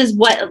 And this is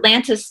what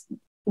Atlantis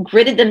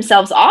gridded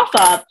themselves off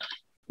of,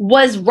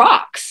 was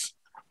rocks.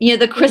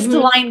 The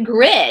crystalline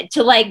grid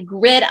to like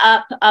grid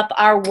up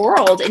our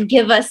world and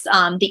give us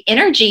the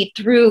energy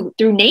through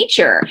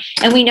nature.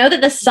 And we know that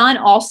the sun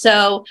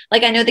also,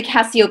 like I know the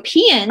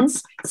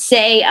Cassiopeans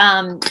say,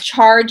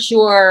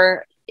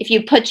 if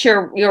you put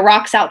your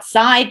rocks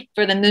outside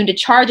for the moon to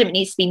charge them, it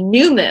needs to be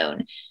new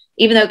moon.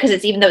 Even though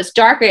it's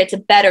darker, it's a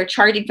better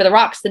charging for the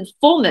rocks than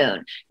full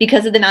moon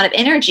because of the amount of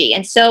energy.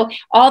 And so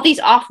all these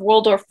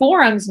off-world or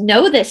forums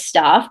know this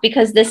stuff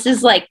because this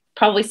is like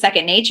probably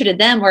second nature to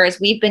them. Whereas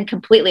we've been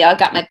I've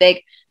got my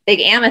big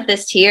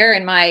amethyst here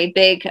and my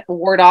big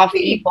ward off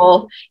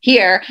evil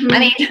here. I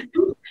mean,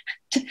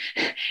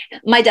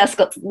 my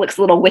desk looks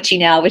a little witchy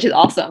now, which is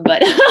awesome.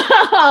 But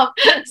my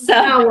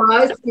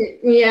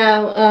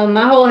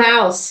whole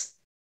house.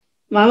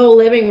 My whole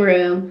living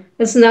room,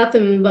 it's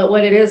nothing but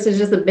what it is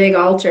just a big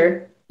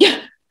altar.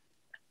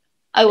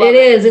 I love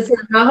it.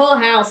 My whole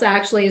house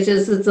actually is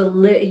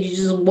you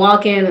just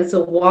walk in, it's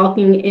a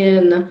walking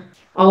in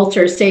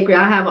altar, sacred.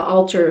 I have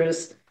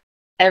altars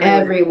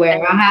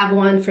everywhere. I have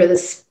one for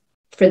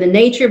the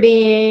nature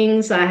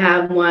beings. I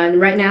have one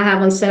right now. I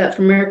have one set up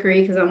for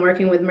Mercury because I'm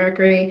working with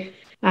Mercury.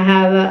 I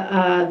have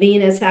a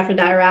Venus,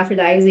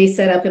 Aphrodite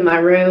set up in my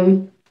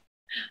room.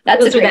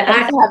 That's the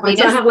active ones.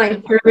 So I have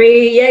like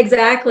 3. Yeah,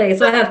 exactly.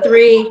 So I have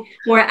 3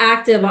 more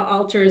active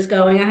altars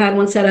going. I had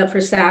one set up for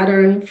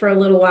Saturn for a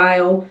little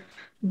while,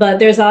 but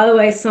there's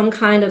always some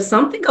kind of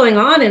something going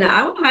on, and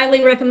I would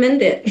highly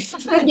recommend it.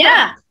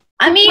 Yeah.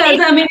 I mean,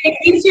 it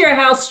keeps your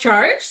house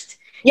charged.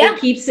 Yeah. It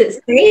keeps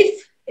it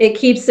safe. It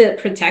keeps it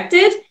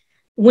protected.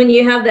 When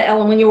you have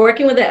when you're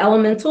working with the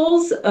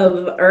elementals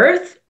of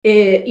Earth,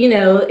 you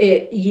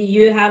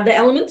have the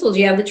elementals,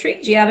 you have the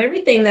trees, you have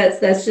everything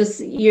that's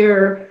just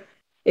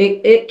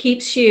it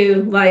keeps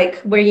you like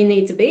where you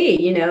need to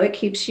be. It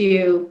keeps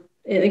you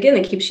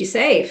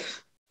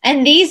safe.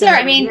 And these are,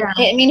 I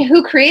mean,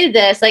 who created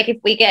this? Like if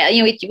we get,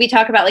 we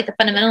talk about like the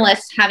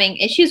fundamentalists having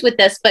issues with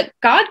this, but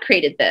God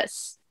created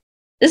this.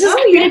 This is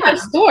created by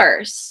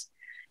source.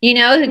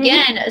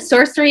 Again,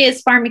 sorcery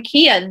is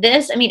pharmakia.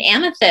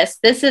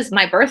 Amethyst, this is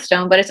my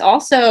birthstone, but it's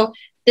also,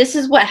 this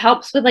is what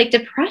helps with like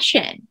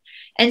depression.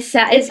 And it's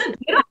a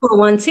beautiful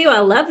one too. I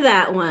love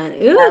that one.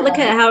 Ooh, look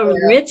at how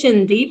rich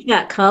and deep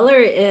that color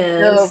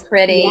is. So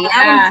pretty.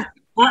 Yeah.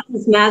 That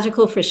was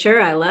magical for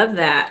sure. I love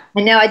that.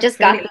 I know. I just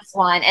got this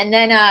one. And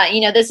then,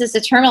 this is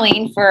the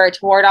tourmaline to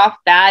ward off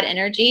bad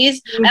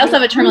energies. I also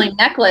have a tourmaline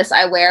necklace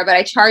I wear, but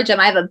I charge them.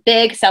 I have a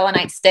big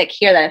selenite stick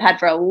here that I've had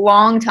for a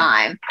long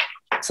time.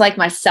 It's like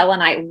my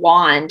selenite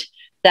wand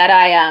that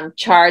I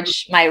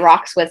charge my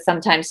rocks with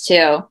sometimes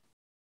too.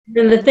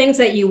 And the things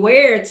that you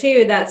wear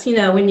too, that's,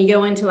 when you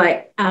go into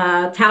like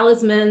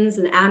talismans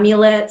and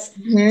amulets,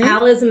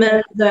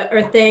 talismans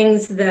are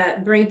things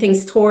that bring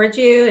things towards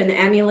you, and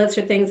amulets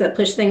are things that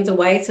push things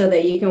away, so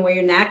that you can wear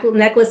your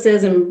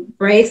necklaces and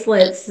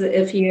bracelets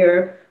if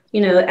you're,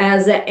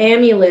 as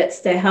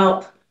amulets to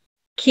help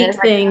keep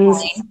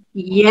things.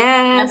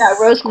 Yes. I've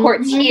got rose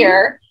quartz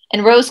here.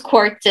 And rose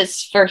quartz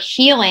is for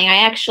healing.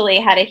 I actually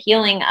had a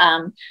healing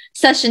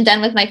session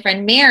done with my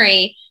friend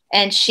Mary.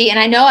 And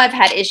I know I've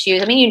had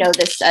issues. I mean,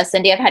 this,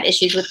 Cindy, I've had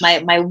issues with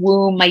my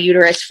womb, my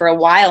uterus for a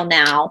while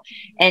now.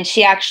 And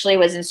she actually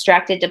was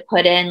instructed to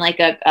put in like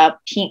a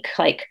pink,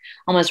 like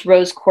almost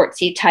rose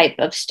quartzy type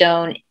of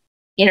stone,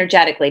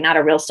 energetically, not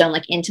a real stone,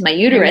 like into my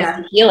uterus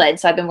to heal it.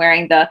 So I've been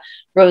wearing the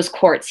rose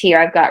quartz here.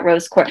 I've got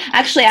rose quartz.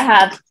 Actually,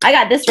 I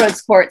got this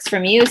rose quartz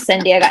from you,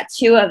 Cindy. I got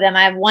 2 of them.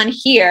 I have one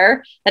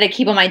here that I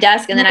keep on my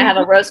desk. And then I have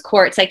a rose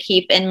quartz I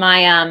keep in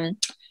my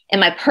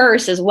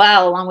purse as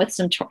well, along with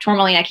some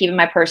tourmaline I keep in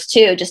my purse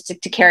too, just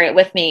to carry it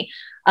with me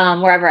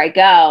wherever I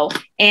go.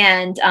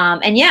 And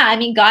yeah, I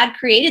mean, God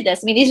created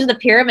this. I mean, these are the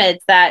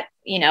pyramids that,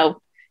 you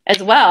know,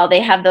 as well,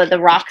 they have the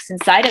rocks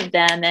inside of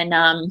them.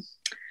 And,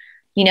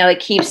 you know,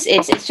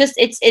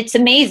 it's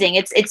amazing.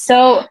 It's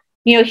so,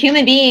 you know,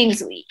 human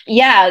beings,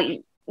 yeah,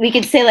 we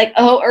could say like,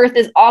 oh, Earth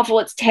is awful,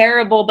 it's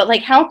terrible. But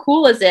like, how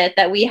cool is it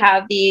that we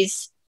have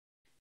these,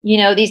 you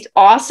know, these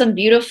awesome,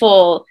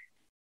 beautiful,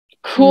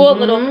 cool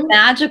little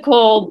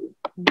magical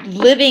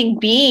living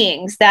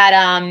beings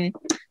that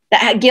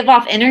give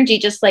off energy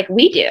just like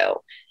we do.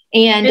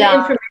 And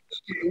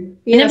information.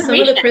 Yeah, some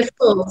of the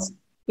crystals,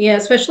 yeah,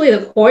 especially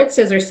the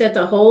quartzes are said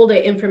to hold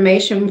the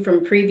information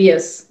from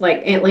previous,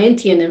 like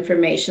Atlantean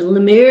information,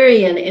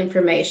 Lemurian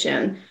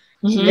information.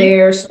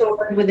 They're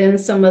stored within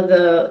some of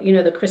the, you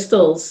know, the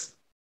crystals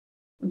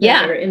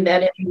that are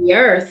embedded in the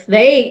earth.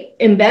 They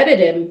embedded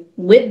him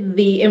with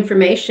the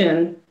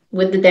information,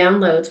 with the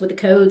downloads, with the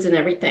codes and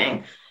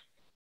everything.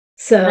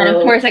 So, and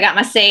of course, I got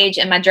my sage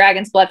and my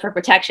dragon's blood for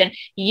protection.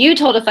 You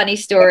told a funny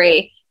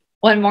story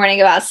one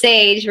morning about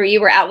sage, where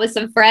you were out with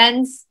some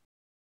friends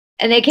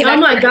and they came. Oh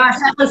my gosh,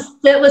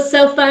 that was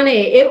so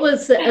funny. It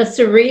was a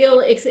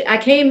surreal. I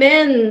came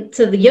in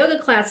to the yoga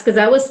class because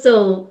I was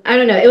still, I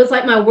don't know, it was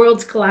like my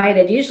worlds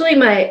collided. Usually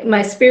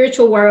my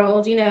spiritual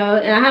world, you know,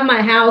 and I have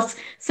my house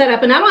set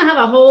up, and I don't have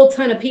a whole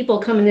ton of people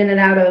coming in and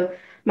out of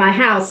my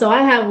house. So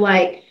I have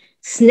like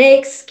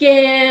snake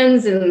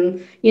skins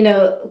and, you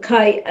know,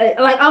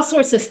 like all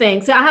sorts of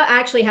things. So I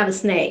actually have a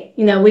snake,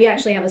 you know, we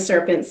actually have a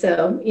serpent.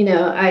 So, you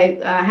know,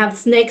 I have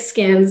snake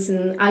skins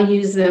and I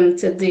use them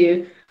to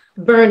do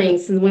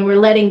burnings, and when we're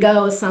letting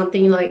go of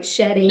something, like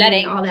shedding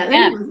and all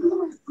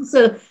that.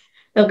 So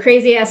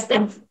crazy ass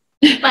stuff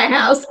in my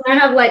house. I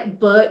have like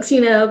books,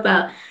 you know,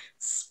 about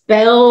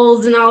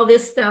spells and all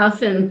this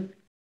stuff.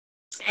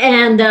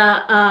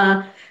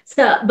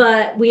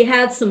 But we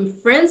had some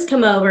friends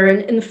come over,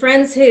 and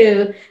friends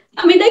who,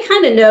 I mean, they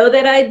kind of know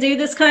that I do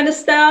this kind of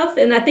stuff,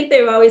 and I think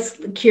they were always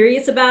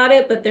curious about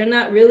it, but they're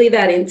not really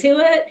that into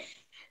it.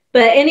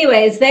 But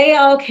anyways, they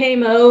all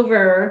came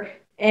over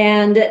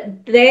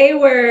and they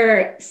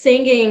were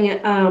singing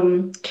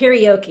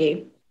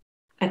karaoke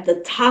at the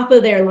top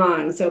of their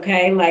lungs.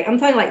 Okay, like I'm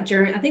talking like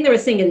Journey. I think they were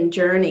singing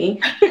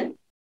Journey.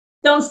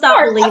 Don't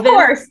Stop Believing. Of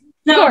course.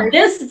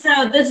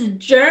 So this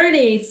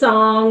Journey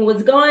song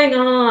was going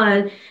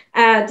on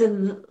at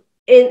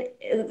it,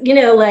 you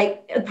know,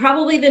 like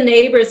probably the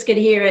neighbors could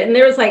hear it, and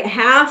there was like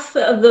half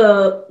of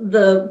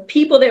the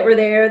people that were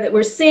there that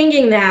were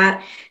singing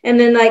that, and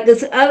then like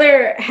this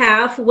other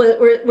half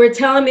were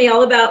telling me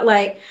all about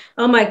like,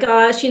 oh my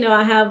gosh, you know,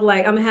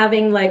 I'm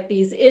having like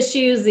these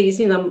issues,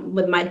 you know,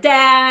 with my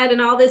dad and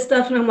all this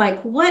stuff, and I'm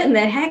like, what in the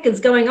heck is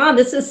going on?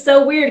 This is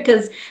so weird,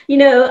 because, you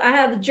know, I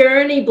have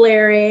Journey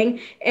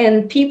blaring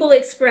and people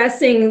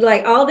expressing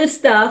like all this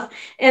stuff,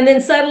 and then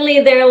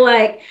suddenly they're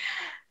like,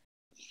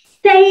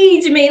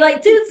 sage me,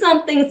 like, do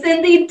something,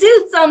 Cindy,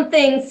 do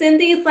something.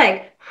 Cindy's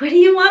like, what do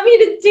you want me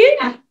to do?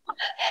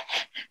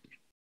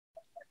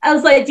 I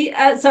was like,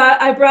 so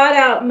I brought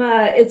out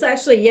it's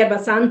actually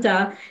Yerba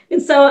Santa.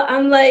 And so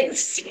I'm like,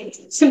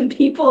 some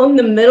people in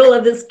the middle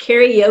of this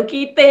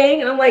karaoke thing.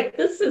 And I'm like,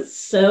 this is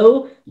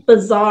so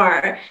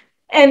bizarre.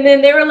 And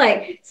then they were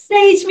like,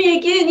 sage me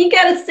again. You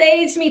got to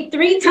sage me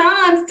 3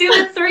 times. Do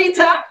it 3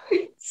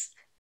 times.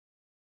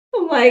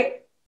 I'm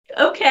like,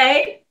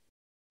 okay.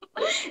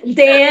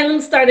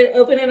 Dan started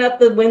opening up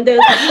the windows.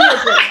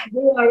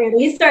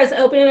 He starts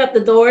opening up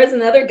the doors,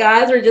 and other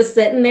guys were just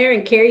sitting there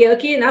in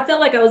karaoke, and I felt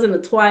like I was in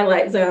the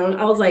Twilight Zone.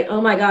 I was like, oh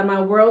my God, my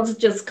worlds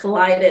just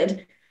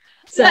collided.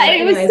 So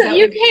anyways,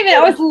 you came in,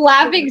 I was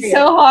laughing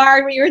so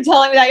hard when you were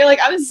telling me that. You're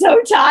like, I'm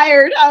so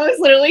tired. I was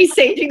literally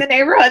saging the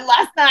neighborhood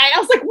last night. I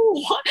was like,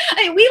 what?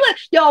 I mean, we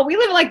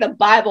live in like the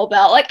Bible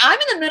Belt. Like, I'm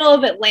in the middle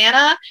of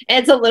Atlanta,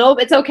 and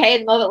it's okay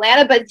in the middle of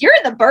Atlanta, but you're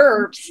in the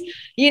burbs,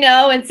 you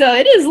know? And so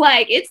it is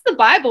like, it's the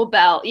Bible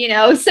Belt, you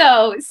know?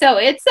 So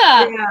it's,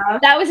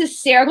 that was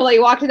hysterical.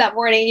 You walked in that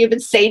morning and you've been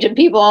saging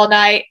people all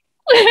night.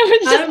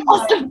 It was just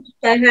awesome.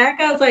 The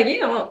heck, I was like, you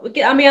know,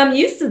 I mean, I'm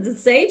used to the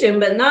saging,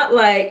 but not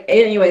like,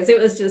 anyways,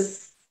 it was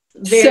just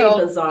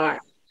very bizarre.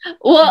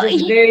 Well, I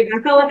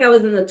felt like I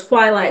was in the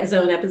Twilight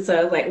Zone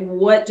episode. Like,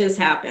 what just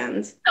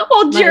happened?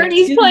 Well,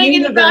 Journey's playing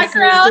in the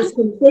background. Just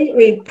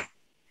completely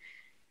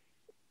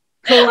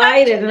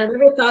collided, and I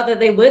never thought that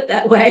they would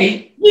that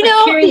way. You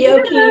know,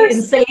 karaoke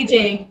and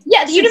saging.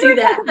 Yeah, the universe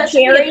that should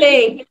be a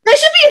thing. That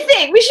should be a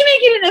thing. We should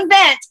make it an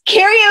event.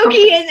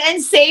 Karaoke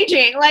and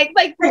saging. Like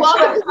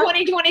welcome to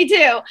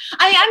 2022.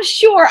 I'm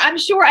sure.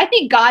 I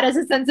think God has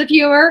a sense of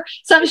humor,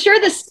 so I'm sure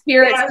the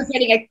spirits are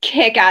getting a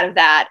kick out of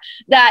that.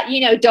 That,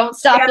 you know, Don't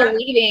Stop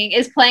Believing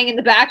is playing in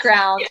the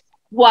background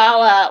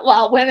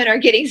while women are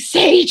getting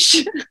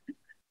saged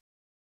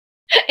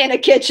in a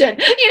kitchen.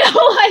 You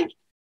know, like.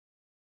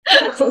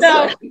 So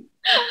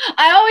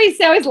I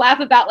always laugh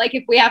about, like,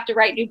 if we have to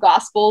write new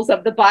gospels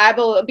of the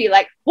Bible, it'll be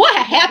like, what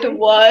happened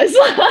was,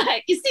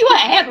 like, you see what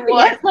happened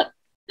was,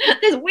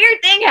 this weird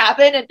thing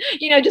happened,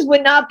 and just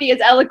would not be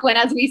as eloquent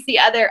as we see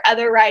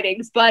other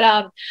writings.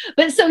 But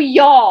so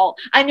y'all,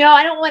 I know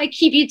I don't want to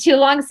keep you too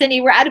long,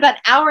 Cindy. We're at about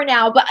an hour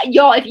now, but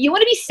y'all, if you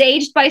want to be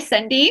saged by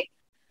Cindy,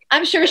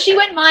 I'm sure she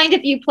wouldn't mind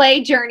if you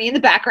play Journey in the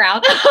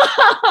background.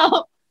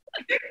 All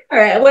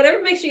right,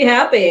 whatever makes you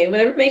happy,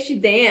 whatever makes you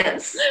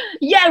dance.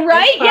 Yeah,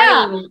 right.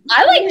 Yeah,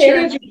 I like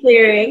energy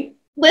clearing.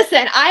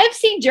 Listen, I have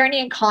seen Journey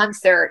in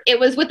concert. It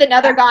was with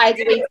another guy as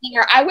a lead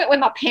singer. I went with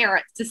my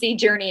parents to see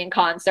Journey in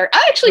concert.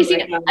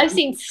 I've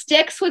seen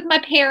Styx with my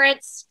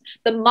parents,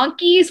 the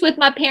Monkees with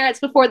my parents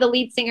before the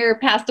lead singer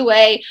passed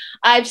away.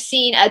 I've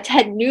seen a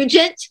Ted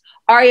Nugent,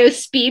 REO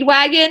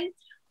Speedwagon,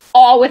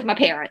 all with my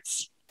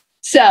parents.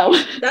 So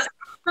that's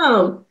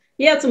awesome.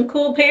 You had some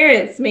cool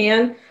parents,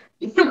 man.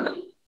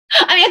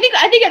 I mean,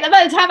 I think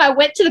by the time I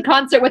went to the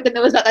concert with them,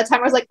 it was about that time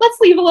I was like, let's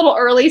leave a little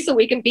early so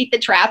we can beat the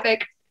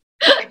traffic.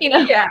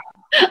 Yeah.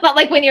 Not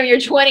like when you're in your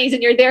 20s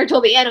and you're there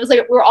till the end. It was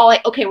like, we're all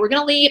like, okay, we're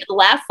going to leave the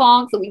last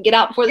song so we can get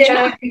out before the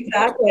traffic.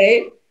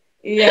 Exactly.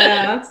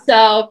 Yeah. So,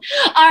 all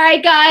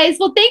right, guys.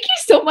 Well, thank you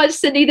so much,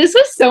 Cindy. This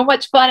was so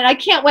much fun. And I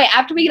can't wait.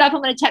 After we get off,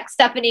 I'm going to text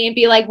Stephanie and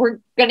be like, we're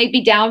going to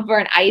be down for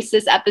an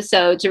Isis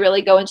episode to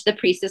really go into the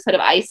priestesshood of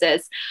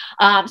Isis.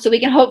 So we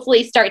can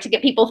hopefully start to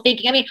get people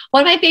thinking. I mean,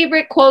 one of my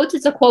favorite quotes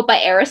is a quote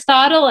by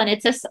Aristotle, and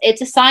it's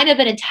a sign of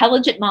an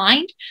intelligent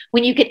mind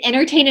when you can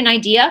entertain an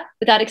idea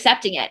without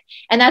accepting it.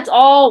 And that's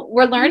all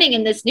we're learning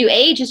in this new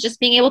age, is just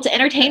being able to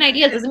entertain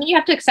ideas. Doesn't mean you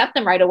have to accept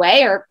them right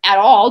away or at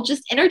all.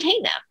 Just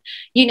entertain them,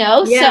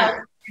 Yeah. So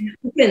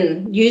you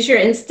can use your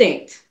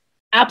instinct.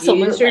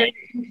 Absolutely. Use your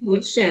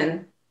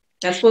intuition.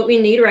 That's what we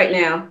need right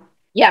now.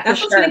 Yeah,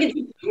 that's what's going to get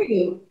you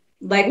through,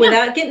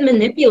 without getting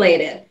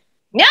manipulated.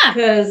 Yeah.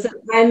 Because,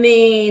 I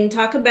mean,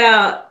 talk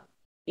about,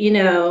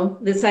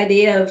 this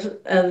idea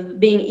of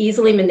being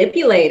easily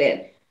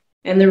manipulated.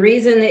 And the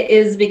reason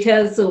is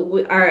because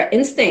our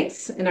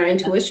instincts and our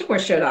intuition were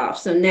shut off.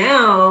 So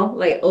now,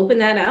 open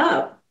that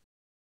up.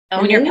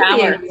 Own your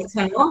power.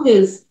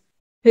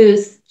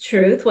 Who's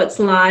truth, what's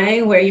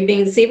lying, where you're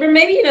being deceived, or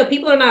maybe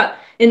people are not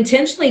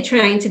intentionally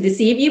trying to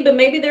deceive you, but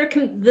maybe they're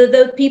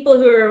the people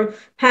who are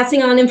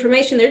passing on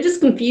information, they're just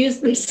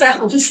confused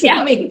themselves. Yeah.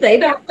 I mean, they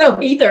don't know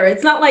either.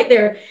 It's not like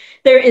they're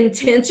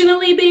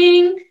intentionally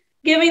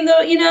giving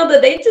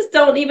but they just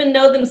don't even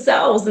know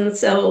themselves. And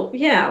so I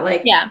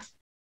mean,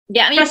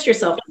 trust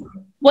yourself.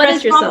 What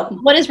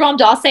does Ram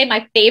Dass say?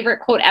 My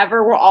favorite quote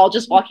ever: we're all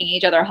just walking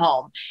each other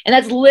home. And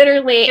that's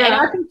literally in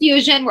our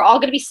confusion, we're all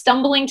going to be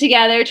stumbling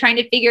together, trying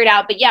to figure it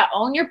out. But yeah,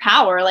 own your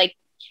power. Like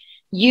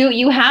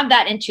you have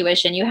that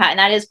intuition, and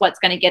that is what's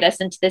going to get us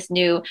into this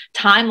new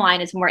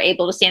timeline, is when we're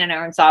able to stand in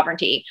our own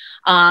sovereignty.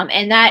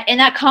 And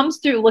that comes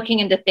through looking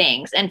into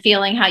things and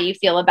feeling how you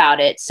feel about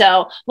it.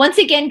 So once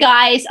again,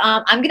 guys,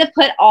 I'm going to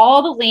put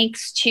all the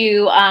links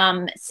to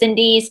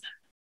Cindy's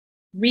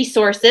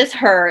resources,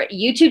 her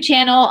YouTube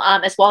channel,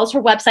 as well as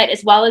her website,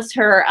 as well as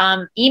her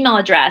email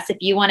address. If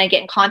you want to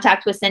get in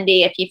contact with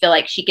Cindy, if you feel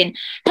like she can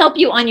help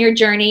you on your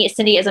journey.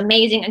 Cindy is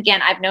amazing.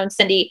 Again, I've known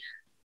Cindy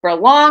for a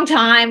long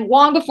time,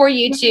 long before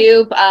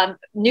YouTube,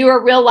 knew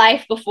her real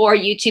life before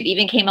YouTube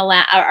even came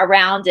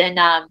around.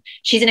 And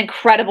she's an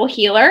incredible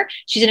healer.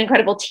 She's an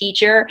incredible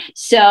teacher.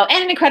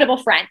 And an incredible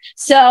friend.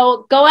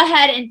 So go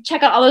ahead and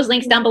check out all those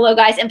links down below,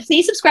 guys. And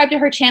please subscribe to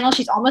her channel.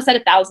 She's almost at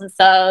 1,000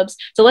 subs.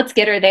 So let's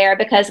get her there,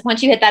 because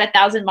once you hit that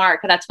 1,000 mark,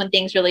 that's when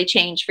things really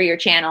change for your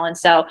channel. And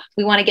so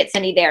we want to get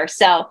Cindy there.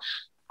 So,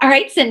 all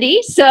right,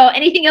 Cindy. So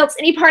anything else,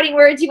 any parting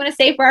words you want to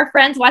say for our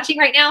friends watching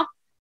right now?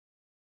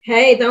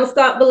 Hey, don't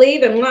stop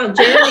believing. We're on a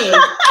journey.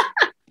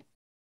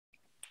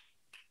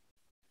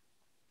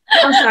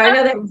 I'm sorry, I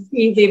know that was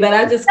easy, but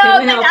I just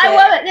couldn't help it. I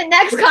love it. The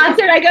next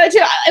concert I go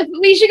to,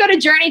 we should go to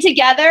Journey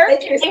together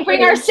and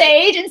bring our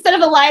sage instead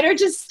of a lighter.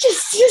 Just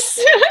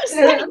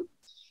oh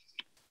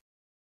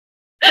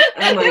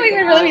my God. We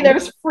really mean there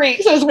was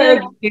freaks. So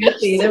weird.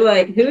 They're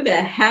like, who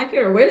the heck,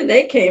 or where did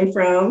they came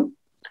from?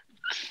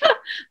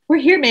 We're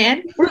here,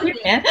 man.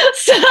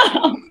 So,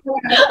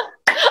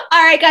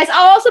 all right, guys.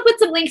 I'll also put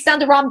some links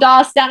down to Ram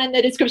Dass down in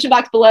the description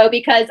box below,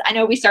 because I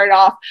know we started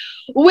off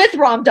with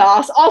Ram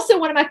Dass. Also,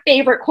 one of my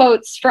favorite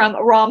quotes from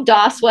Ram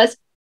Dass was,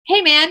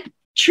 "Hey, man,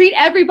 treat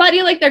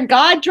everybody like they're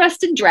God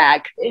dressed in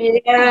drag."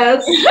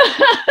 Yes.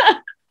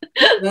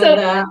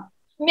 So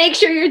make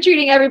sure you're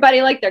treating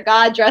everybody like they're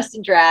God dressed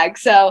in drag.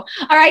 So,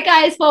 all right,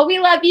 guys. Well, we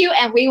love you,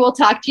 and we will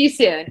talk to you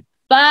soon.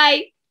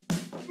 Bye.